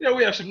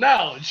we have some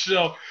knowledge.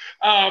 So,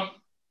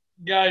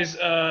 guys,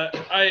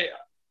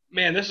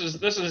 this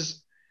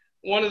is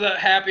one of the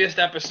happiest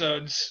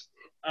episodes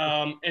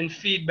and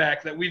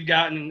feedback that we've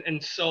gotten in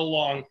so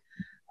long.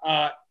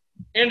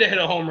 And to hit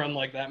a home run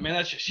like that, man,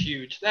 that's just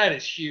huge. That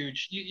is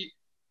huge.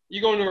 You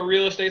go into a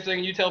real estate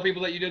thing, you tell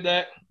people that you did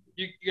that,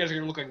 you guys are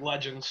going to look like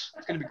legends.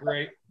 It's going to be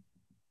great.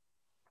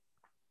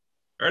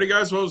 All righty,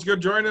 guys. Well, it was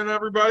good joining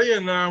everybody,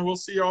 and we'll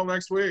see you all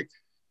next week.